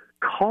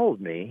called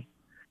me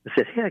and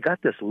said, "Hey, I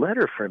got this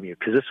letter from you,"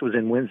 because this was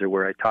in Windsor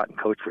where I taught and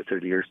coached for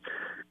 30 years.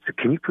 So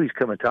can you please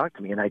come and talk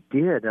to me? And I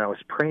did, and I was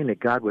praying that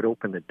God would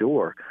open the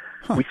door.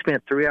 We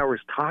spent 3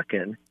 hours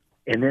talking,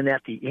 and then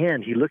at the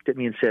end, he looked at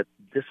me and said,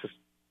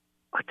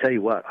 I tell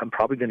you what, I'm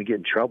probably going to get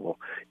in trouble.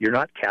 You're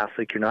not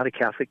Catholic, you're not a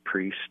Catholic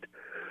priest,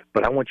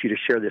 but I want you to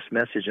share this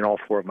message in all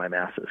 4 of my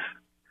masses.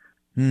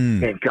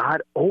 And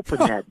God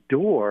opened that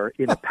door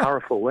in a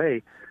powerful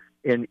way,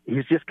 and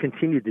he's just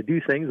continued to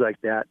do things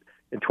like that.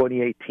 In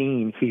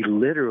 2018, he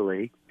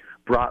literally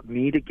brought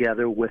me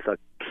together with a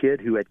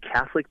kid who had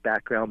Catholic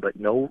background but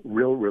no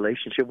real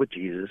relationship with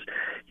Jesus.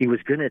 He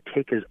was going to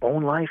take his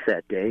own life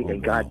that day,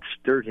 and God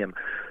stirred him.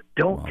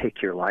 Don't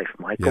take your life,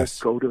 Michael. Yes.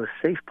 Go to a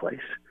safe place.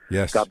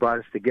 Yes. God brought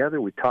us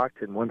together. We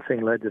talked, and one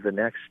thing led to the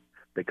next.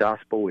 The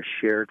gospel was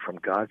shared from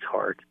God's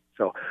heart.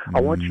 So I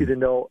want you to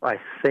know I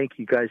thank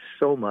you guys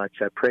so much.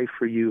 I pray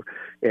for you,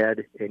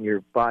 Ed, and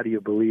your body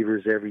of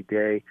believers every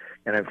day,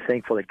 and I'm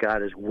thankful that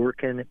God is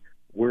working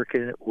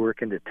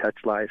to touch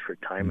lives for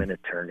time and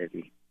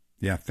eternity.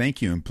 Yeah,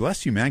 thank you, and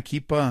bless you, man.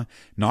 Keep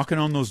knocking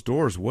on those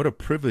doors. What a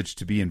privilege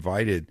to be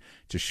invited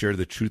to share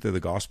the truth of the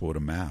gospel at a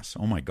Mass.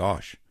 Oh, my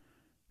gosh.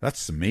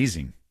 That's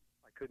amazing.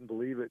 I couldn't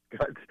believe it.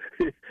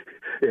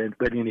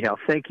 But anyhow,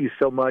 thank you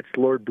so much.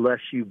 Lord bless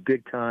you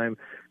big time,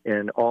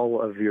 and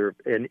all of your,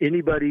 and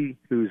anybody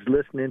who's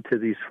listening to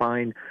these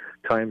fine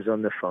times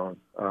on the phone.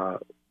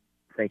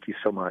 Thank you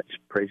so much.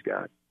 Praise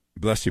God.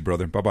 Bless you,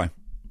 brother. Bye-bye.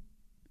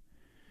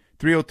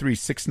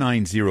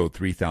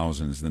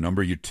 303-690-3000 is the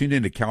number. You're tuned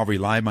into Calvary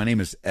Live. My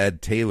name is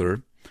Ed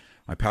Taylor.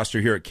 I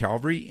pastor here at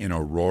Calvary in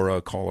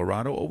Aurora,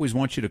 Colorado. Always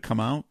want you to come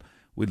out.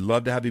 We'd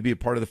love to have you be a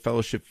part of the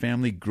fellowship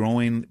family,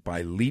 growing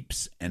by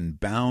leaps and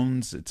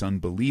bounds. It's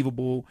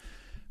unbelievable.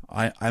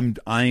 I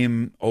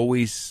am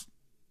always,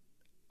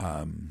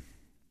 I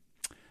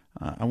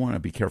want to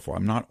be careful.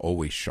 I'm not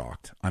always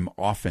shocked. I'm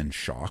often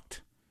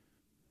shocked,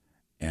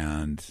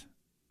 and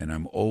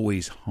I'm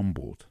always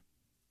humbled.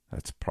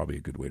 That's probably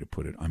a good way to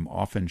put it. I'm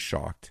often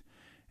shocked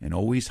and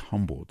always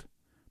humbled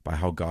by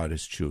how God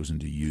has chosen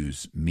to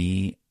use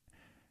me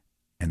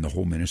and the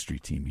whole ministry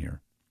team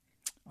here.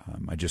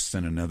 I just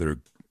sent another,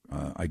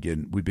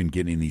 we've been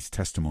getting these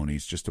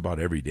testimonies just about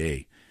every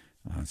day.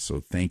 So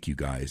thank you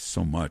guys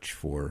so much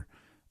for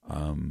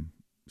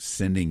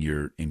sending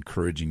your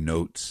encouraging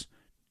notes.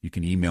 You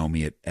can email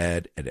me at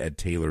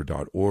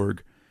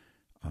ed@edtaylor.org,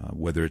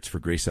 whether it's for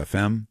Grace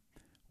FM,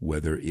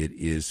 whether it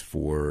is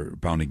for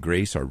Bounding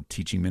Grace, our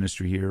teaching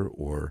ministry here,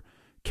 or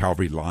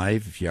Calvary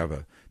Live. If you have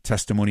a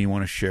testimony you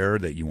want to share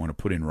that you want to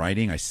put in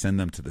writing, I send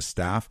them to the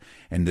staff.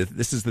 And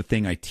this is the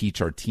thing I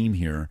teach our team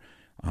here,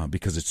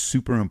 because it's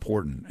super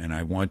important. And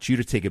I want you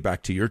to take it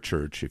back to your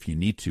church if you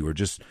need to, or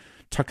just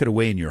tuck it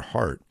away in your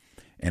heart.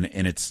 And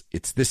it's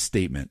this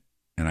statement,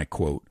 and I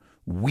quote,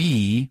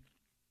 "We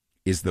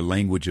is the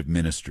language of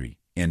ministry,"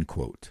 end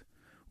quote.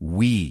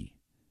 We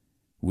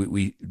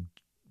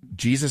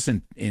Jesus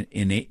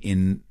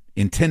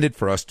intended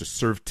for us to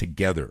serve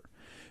together.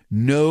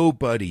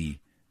 None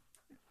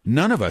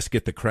of us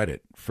get the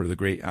credit for the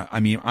great.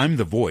 I mean, I'm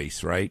the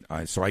voice, right?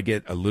 So I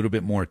get a little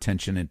bit more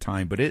attention and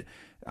time, but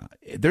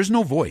there's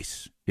no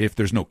voice if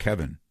there's no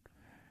Kevin,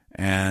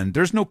 and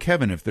there's no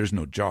Kevin if there's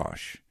no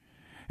Josh,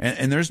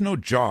 and there's no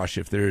Josh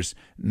if there's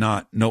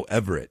no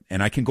Everett,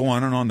 and I can go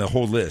on and on the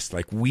whole list.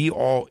 Like, we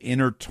all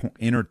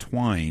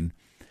intertwine,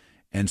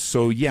 and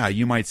so yeah,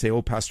 you might say,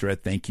 "Oh, Pastor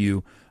Ed, thank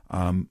you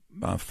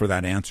for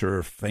that answer,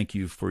 or thank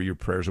you for your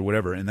prayers," or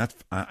whatever, and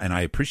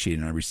I appreciate it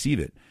and I receive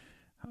it.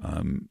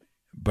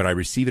 But I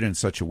receive it in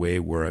such a way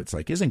where it's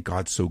like, isn't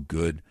God so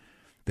good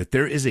that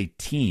there is a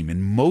team,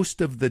 and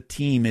most of the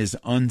team is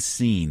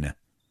unseen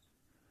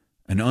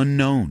and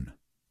unknown.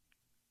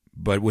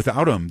 But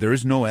without them, there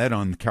is no Ed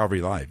on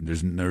Calvary Live.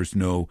 There's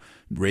no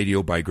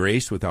Radio by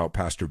Grace without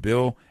Pastor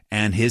Bill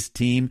and his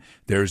team.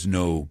 There's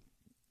no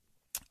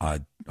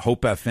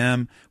Hope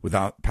FM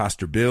without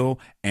Pastor Bill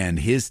and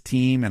his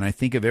team. And I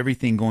think of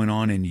everything going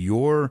on in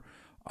your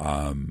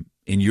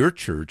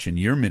church, in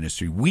your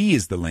ministry. We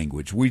is the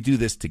language. We do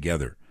this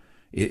together.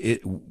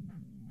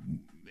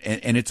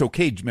 And it's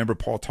okay. Remember,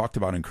 Paul talked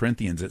about in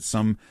Corinthians that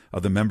some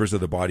of the members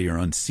of the body are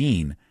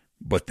unseen,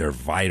 but they're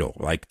vital.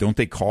 Like, don't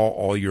they call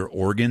all your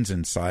organs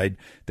inside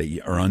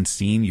that are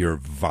unseen your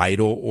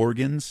vital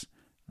organs?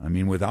 I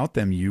mean, without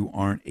them, you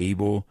aren't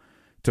able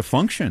to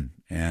function.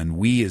 And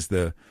we is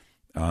the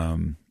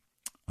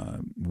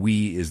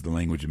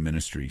language of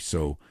ministry.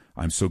 So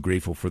I'm so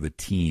grateful for the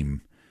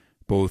team,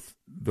 both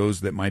those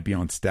that might be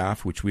on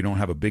staff, which we don't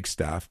have a big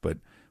staff, but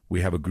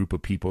we have a group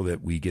of people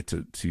that we get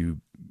to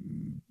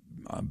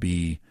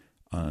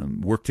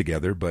work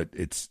together. But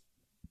it's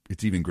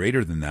even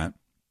greater than that,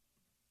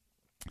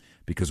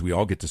 because we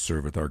all get to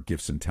serve with our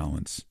gifts and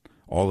talents.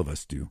 All of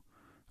us do.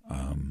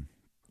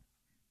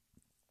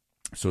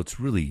 So it's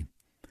really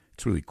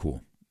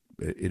cool.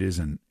 It is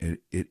an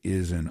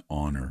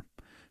honor.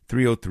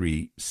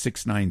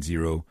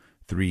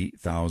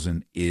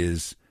 303-690-3000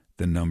 is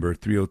the number.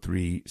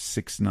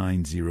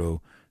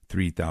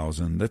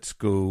 303-690-3000. Let's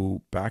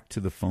go back to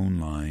the phone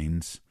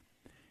lines.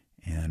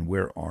 And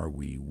where are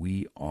we?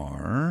 We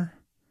are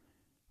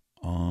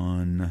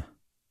on,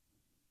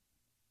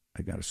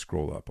 I got to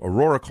scroll up,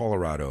 Aurora,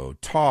 Colorado.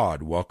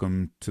 Todd,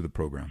 welcome to the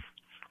program.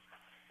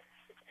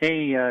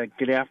 Hey,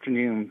 good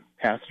afternoon,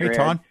 Pastor Hey,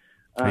 Todd.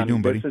 How you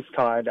doing, buddy? This is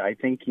Todd. I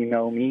think you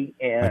know me,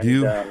 and I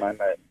do. I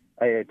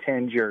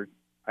attend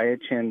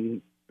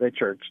the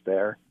church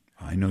there.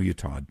 I know you,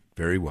 Todd,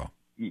 very well.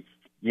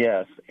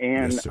 Yes,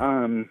 and Yes,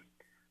 sir.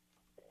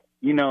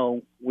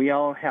 We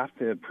all have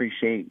to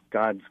appreciate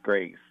God's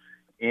grace.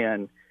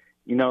 And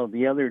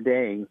the other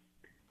day,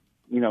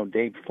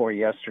 day before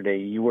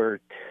yesterday,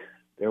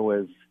 there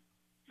was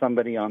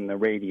somebody on the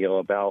radio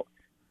about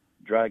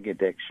drug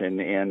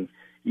addiction, and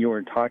you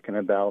were talking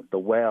about the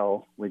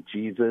well with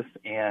Jesus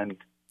and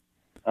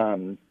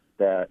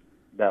that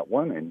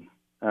woman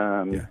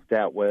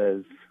that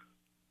was,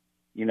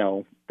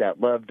 that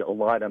loved a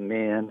lot of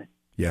men,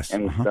 yes,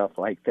 and stuff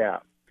like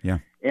that. Yeah.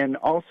 And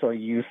also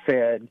you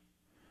said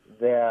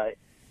that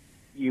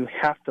you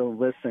have to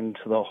listen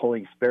to the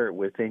Holy Spirit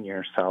within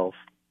yourself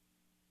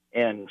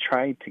and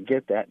try to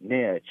get that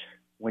niche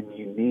when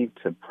you need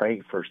to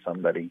pray for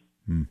somebody.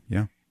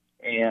 Yeah.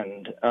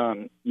 And,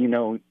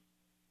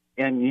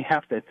 and you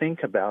have to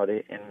think about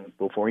it and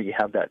before you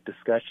have that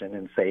discussion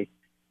and say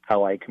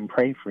how I can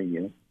pray for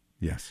you.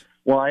 Yes.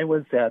 Well, I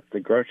was at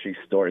the grocery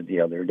store the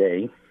other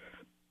day,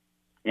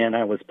 and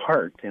I was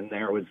parked, and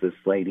there was this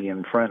lady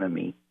in front of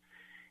me.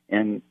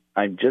 And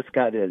I've just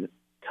got to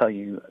tell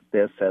you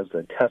this as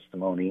a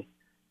testimony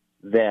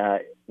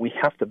that we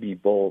have to be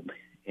bold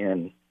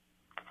in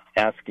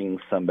asking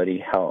somebody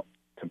how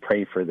to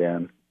pray for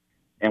them.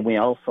 And we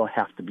also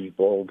have to be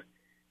bold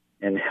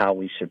in how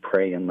we should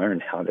pray and learn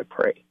how to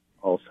pray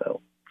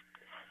also.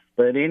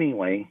 But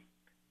anyway,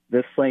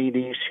 this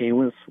lady, she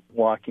was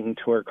walking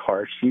to her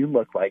car. She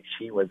looked like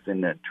she was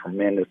in a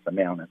tremendous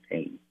amount of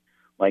pain,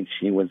 like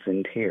she was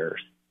in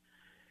tears.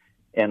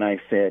 And I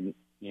said,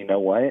 you know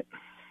what?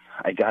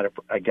 I gotta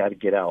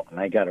get out and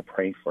I gotta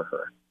pray for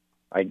her.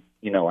 I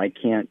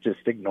can't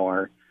just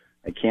ignore.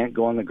 I can't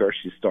go in the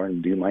grocery store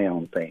and do my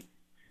own thing.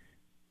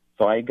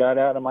 So I got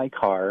out of my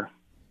car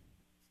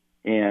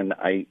and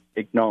I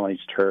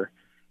acknowledged her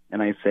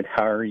and I said,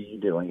 how are you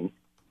doing?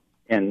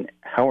 And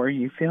how are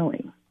you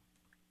feeling?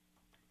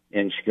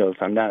 And she goes,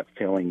 I'm not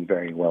feeling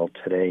very well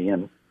today,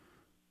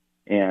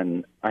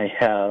 and I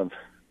have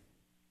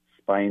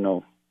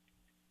spinal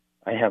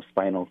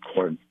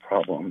cord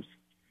problems.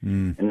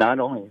 And not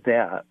only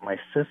that, my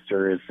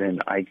sister is in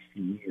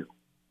ICU.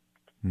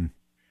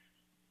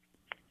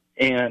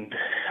 And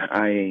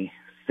I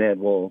said,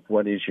 well,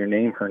 what is your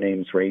name? Her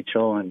name's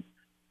Rachel, and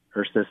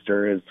her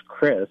sister is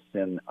Chris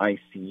in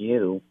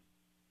ICU.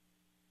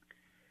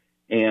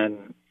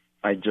 And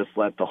I just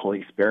let the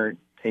Holy Spirit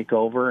take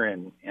over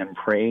and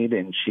prayed,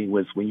 and she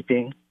was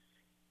weeping.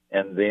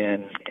 And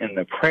then in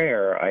the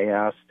prayer, I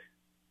asked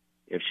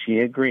if she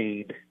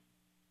agreed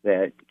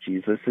that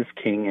Jesus is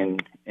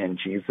King and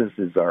Jesus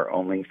is our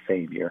only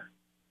Savior.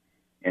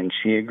 And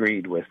she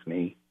agreed with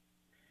me.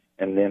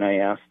 And then I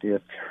asked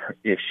if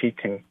she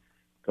can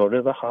go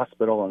to the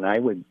hospital, and I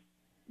would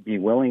be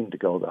willing to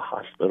go to the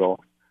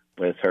hospital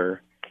with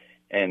her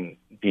and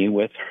be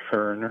with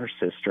her and her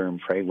sister and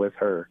pray with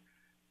her.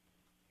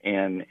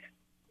 And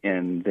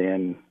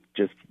then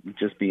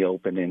just be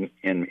open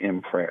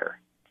in prayer.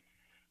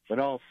 But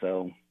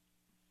also,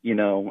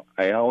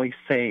 I always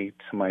say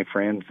to my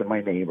friends and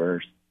my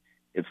neighbors,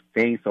 it's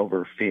faith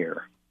over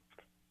fear.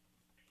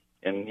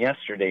 And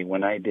yesterday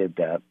when I did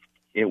that,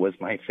 it was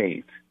my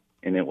faith,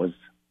 and it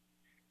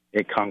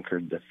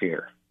conquered the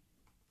fear.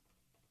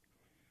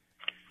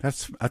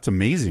 That's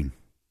amazing.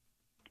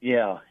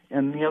 Yeah,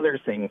 and the other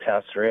thing,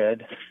 Pastor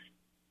Ed,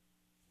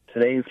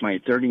 today is my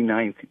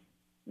 39th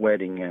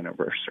wedding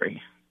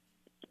anniversary.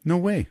 No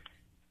way.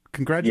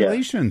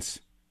 Congratulations.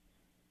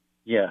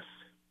 Yes.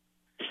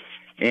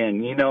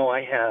 And,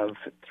 I have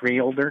 3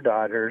 older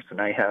daughters,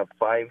 and I have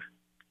 5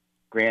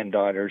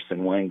 granddaughters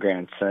and 1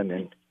 grandson.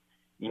 And,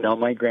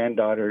 my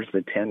granddaughters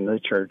attend the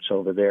church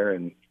over there,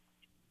 and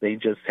they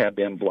just have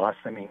been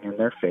blossoming in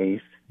their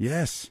faith.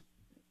 Yes.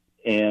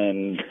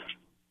 And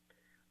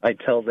I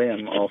tell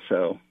them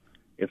also,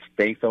 it's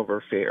faith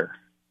over fear.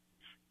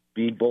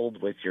 Be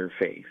bold with your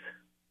faith.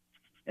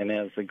 And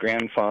as a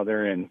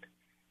grandfather, and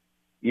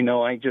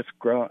I just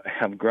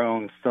have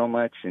grown so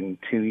much in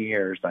 2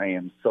 years. I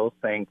am so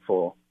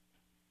thankful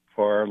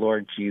for our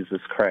Lord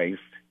Jesus Christ,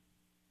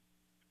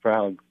 for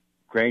how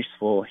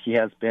graceful He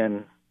has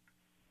been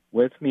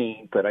with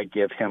me, but I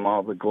give Him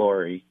all the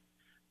glory.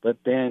 But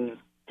then,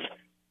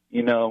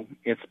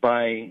 it's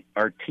by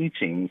our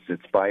teachings,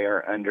 it's by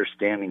our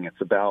understanding,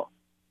 it's about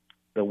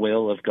the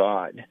will of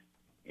God.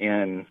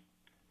 And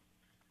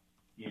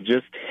you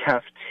just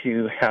have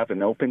to have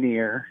an open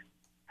ear,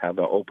 have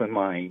an open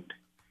mind,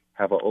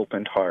 have an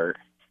open heart,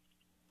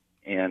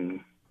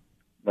 and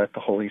let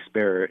the Holy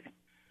Spirit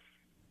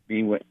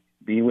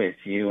be with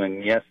you.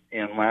 And yes,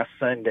 and last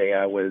Sunday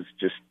I was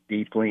just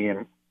deeply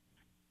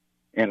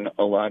in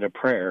a lot of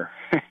prayer.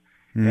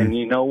 And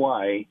you know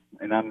why,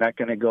 and I'm not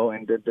going to go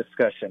into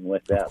discussion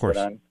with that, but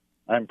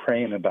I'm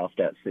praying about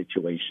that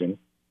situation.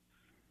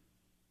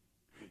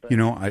 You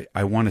know,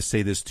 I want to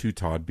say this too,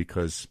 Todd,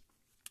 because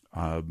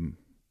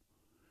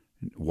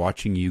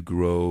watching you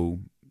grow,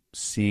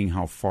 seeing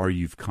how far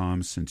you've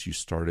come since you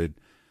started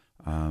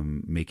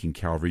making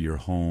Calvary your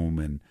home,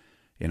 and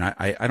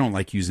I don't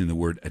like using the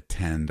word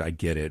attend, I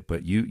get it,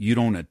 but you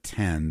don't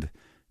attend.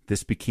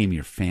 This became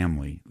your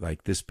family.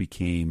 Like, this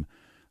became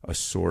a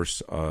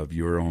source of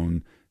your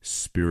own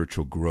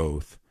spiritual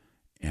growth.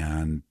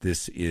 And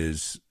this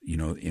is, you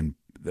know,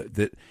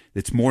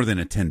 it's more than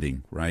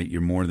attending, right?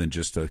 You're more than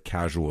just a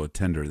casual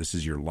attender. This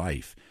is your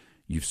life.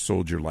 You've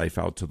sold your life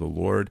out to the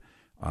Lord,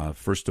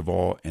 first of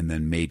all, and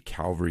then made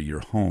Calvary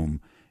your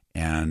home.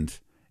 And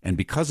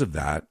because of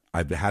that,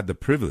 I've had the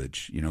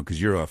privilege, you know,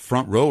 because you're a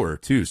front rower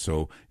too.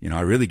 So, you know,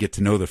 I really get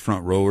to know the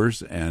front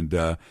rowers and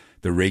the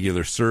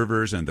regular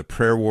servers and the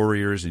prayer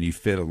warriors, and you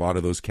fit a lot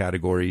of those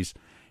categories.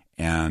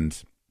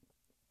 And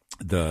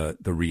the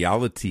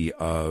reality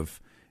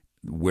of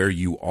where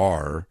you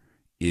are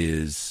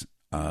is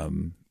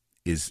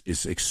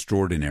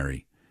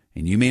extraordinary.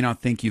 And you may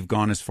not think you've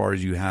gone as far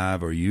as you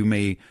have, or you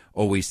may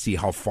always see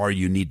how far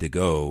you need to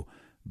go,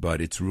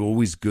 but it's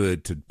always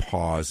good to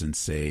pause and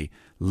say,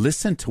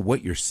 listen to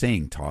what you're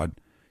saying,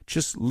 Todd.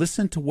 Just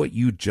listen to what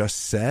you just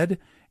said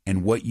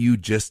and what you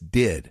just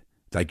did.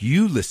 Like,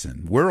 you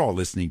listen. We're all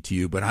listening to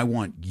you, but I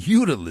want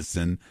you to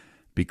listen,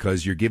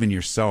 because you're giving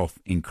yourself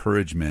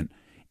encouragement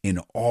in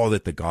all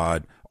that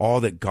God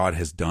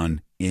has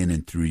done in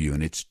and through you.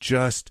 And it's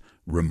just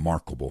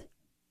remarkable.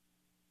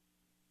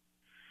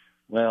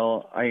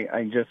 Well,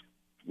 I just,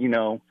 you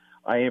know,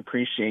 I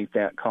appreciate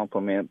that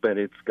compliment, but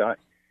it's God's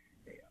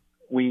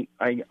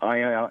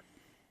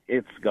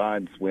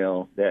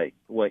will that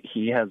what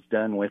He has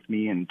done with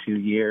me in 2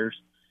 years,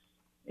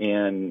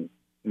 and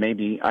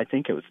maybe I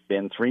think it's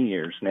been 3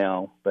 years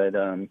now. But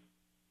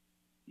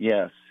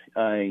yes,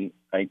 I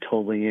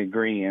totally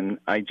agree, and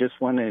I just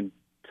wanted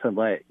to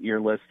let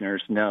your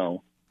listeners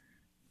know,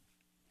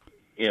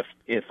 if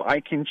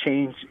I can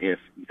change, if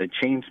the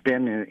change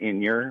been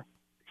in your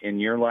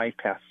life,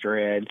 Pastor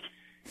Ed,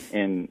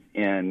 and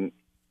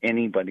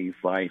anybody's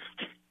life,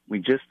 we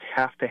just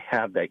have to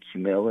have that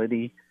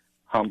humility,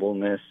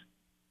 humbleness,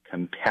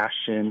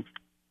 compassion,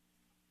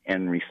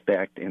 and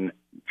respect, and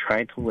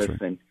try to listen.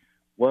 Right.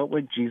 What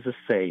would Jesus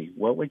say?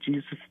 What would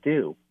Jesus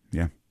do?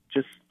 Yeah.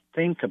 Just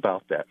think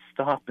about that.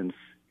 Stop and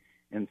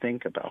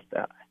think about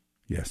that.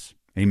 Yes.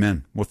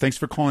 Amen. Well, thanks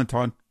for calling,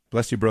 Todd.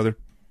 Bless you, brother.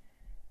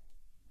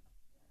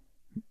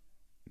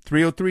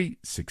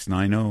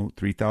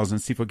 303-690-3000.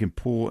 See if I can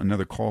pull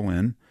another call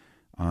in.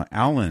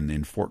 Alan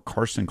in Fort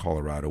Carson,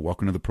 Colorado.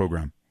 Welcome to the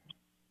program.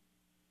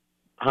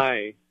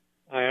 Hi.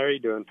 How are you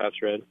doing,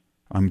 Pastor Ed?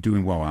 I'm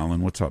doing well,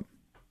 Alan. What's up?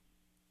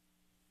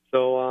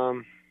 So,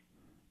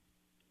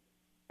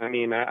 I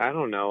mean, I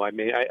don't know. I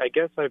mean, I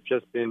guess I've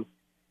just been,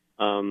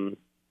 I've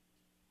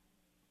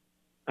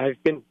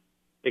been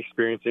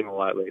experiencing a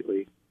lot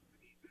lately,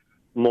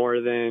 more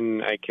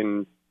than I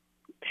can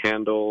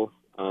handle.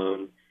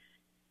 I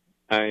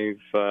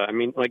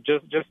mean, like,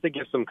 just to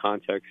give some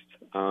context,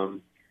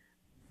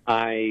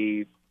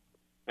 I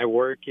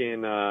work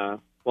in, well,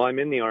 I'm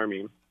in the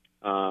Army.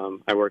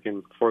 I work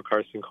in Fort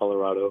Carson,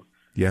 Colorado.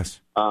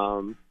 Yes.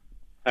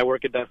 I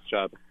work a desk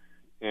job,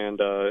 and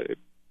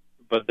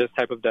but this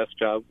type of desk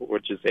job,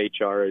 which is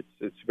HR,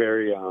 it's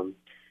very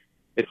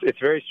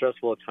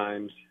stressful at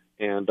times,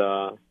 and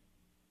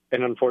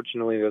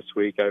unfortunately this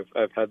week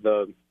I've had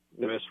the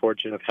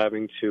misfortune of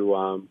having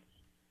to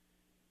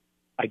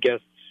I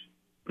guess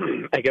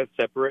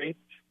separate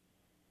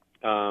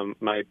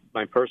my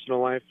personal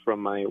life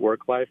from my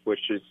work life,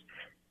 which is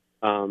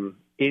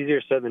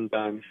easier said than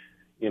done,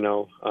 you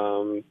know.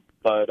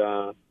 But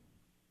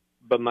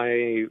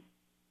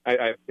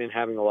I've been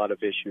having a lot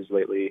of issues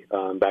lately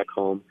back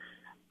home,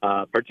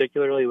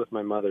 particularly with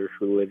my mother,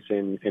 who lives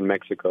in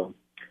Mexico.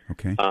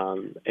 Okay.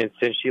 And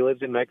since she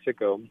lives in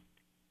Mexico,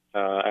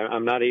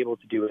 I'm not able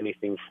to do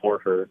anything for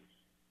her.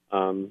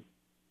 And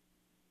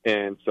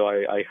so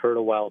I heard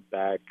a while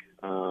back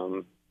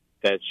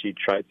that she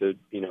tried to,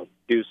 you know,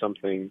 do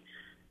something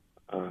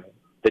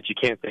that you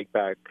can't take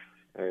back.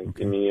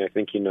 Okay. I mean, I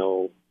think you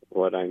know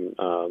what I'm,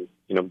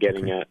 you know,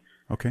 getting at.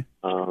 Okay.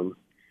 And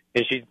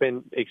she's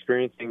been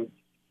experiencing,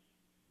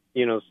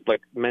 you know,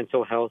 like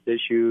mental health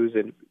issues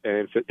and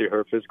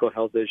her physical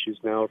health issues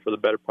now for the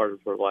better part of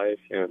her life.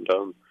 And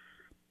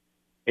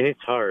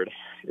it's hard.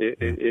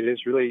 It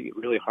is really,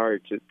 really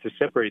hard to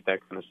separate that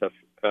kind of stuff,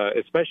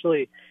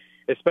 especially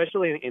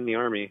in the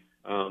Army,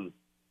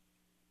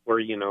 where,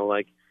 you know,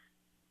 like,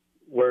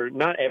 where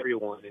not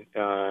everyone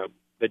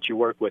that you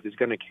work with is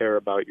going to care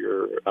about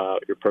your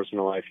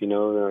personal life. You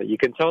know, you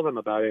can tell them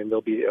about it and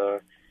they'll be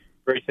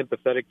very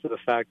sympathetic to the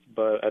fact,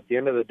 but at the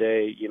end of the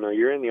day, you know,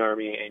 you're in the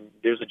Army and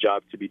there's a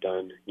job to be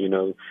done, you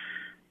know,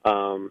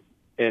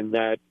 and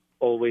that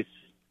always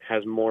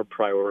has more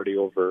priority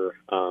over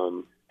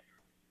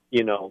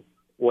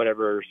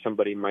whatever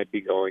somebody might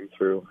be going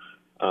through.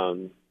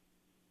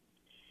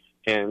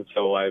 And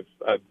so I've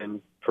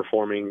been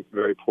performing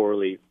very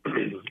poorly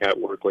at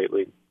work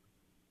lately,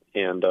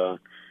 and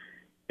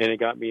it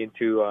got me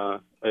into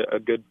a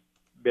good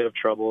bit of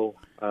trouble,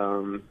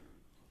 and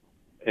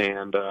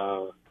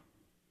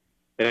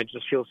I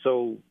just feel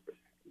so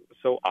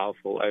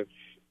awful.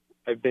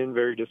 I've been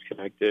very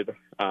disconnected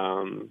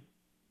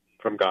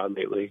from God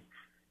lately,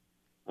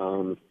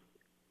 so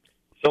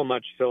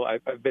much so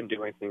I've been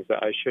doing things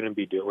that I shouldn't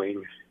be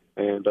doing,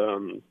 and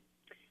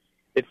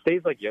it's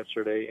days like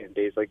yesterday and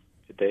days like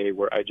today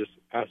where I just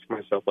ask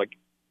myself, like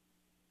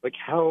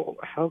how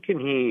can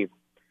he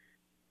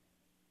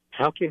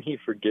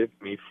forgive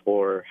me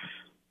for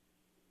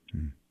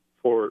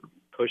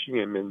pushing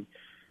him and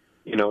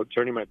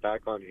turning my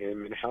back on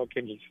him, and how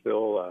can he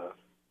still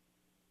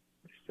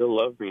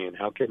love me, and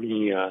how can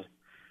he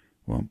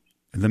well,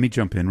 let me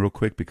jump in real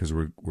quick, because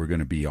we're going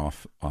to be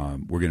off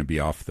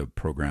the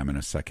program in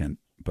a second,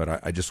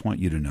 but I just want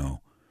you to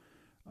know,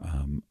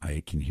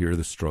 I can hear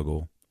the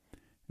struggle,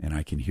 and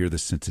I can hear the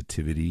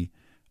sensitivity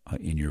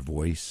in your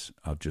voice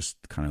of just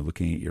kind of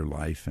looking at your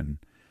life and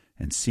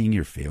seeing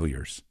your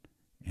failures.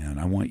 And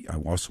I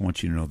also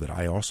want you to know that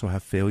I also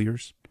have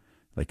failures.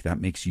 Like,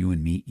 that makes you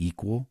and me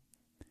equal.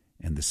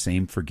 And the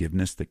same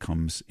forgiveness that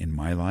comes in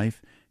my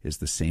life is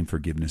the same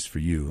forgiveness for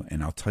you.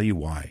 And I'll tell you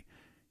why.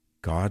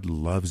 God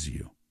loves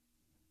you.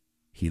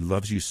 He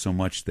loves you so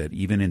much that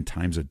even in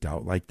times of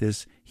doubt like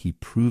this, he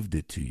proved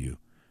it to you.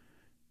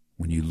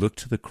 When you look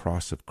to the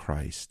cross of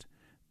Christ,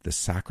 the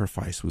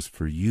sacrifice was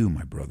for you,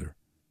 my brother,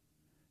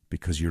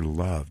 because you're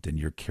loved and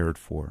you're cared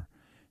for,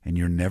 and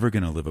you're never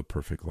going to live a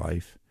perfect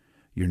life.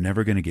 You're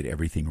never going to get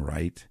everything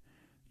right.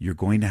 You're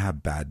going to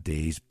have bad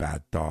days,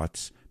 bad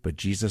thoughts, but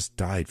Jesus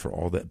died for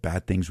all the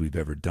bad things we've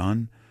ever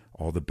done,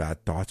 all the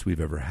bad thoughts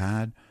we've ever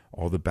had,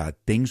 all the bad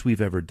things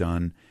we've ever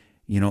done.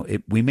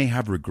 We may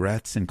have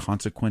regrets and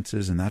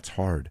consequences, and that's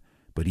hard.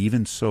 But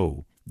even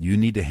so, you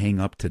need to hang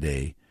up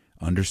today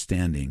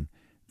understanding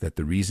that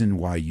the reason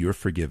why you're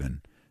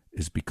forgiven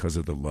is because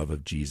of the love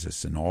of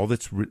Jesus. And all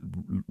that's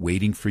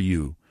waiting for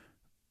you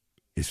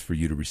is for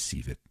you to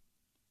receive it.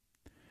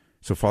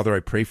 So, Father, I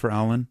pray for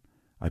Alan.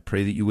 I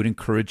pray that you would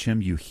encourage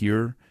him. You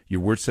hear,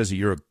 your word says that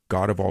you're a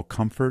God of all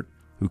comfort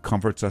who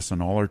comforts us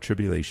in all our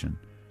tribulation.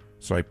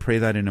 So I pray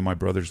that into my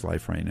brother's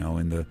life right now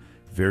in the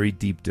very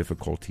deep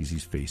difficulties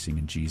he's facing,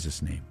 in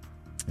Jesus' name.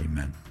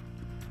 Amen.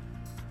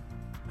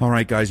 All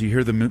right, guys, you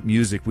hear the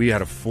music. We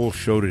had a full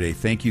show today.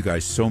 Thank you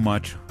guys so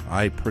much.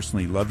 I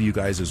personally love you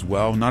guys as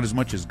well. Not as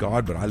much as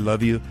God, but I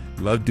love you.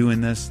 Love doing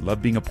this.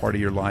 Love being a part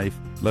of your life.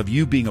 Love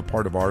you being a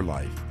part of our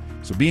life.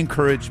 So be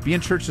encouraged. Be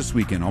in church this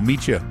weekend. I'll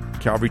meet you,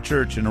 Calvary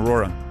Church in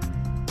Aurora.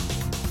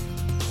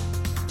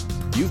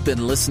 You've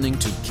been listening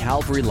to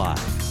Calvary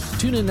Live.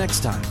 Tune in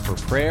next time for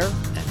prayer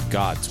and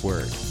God's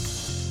Word.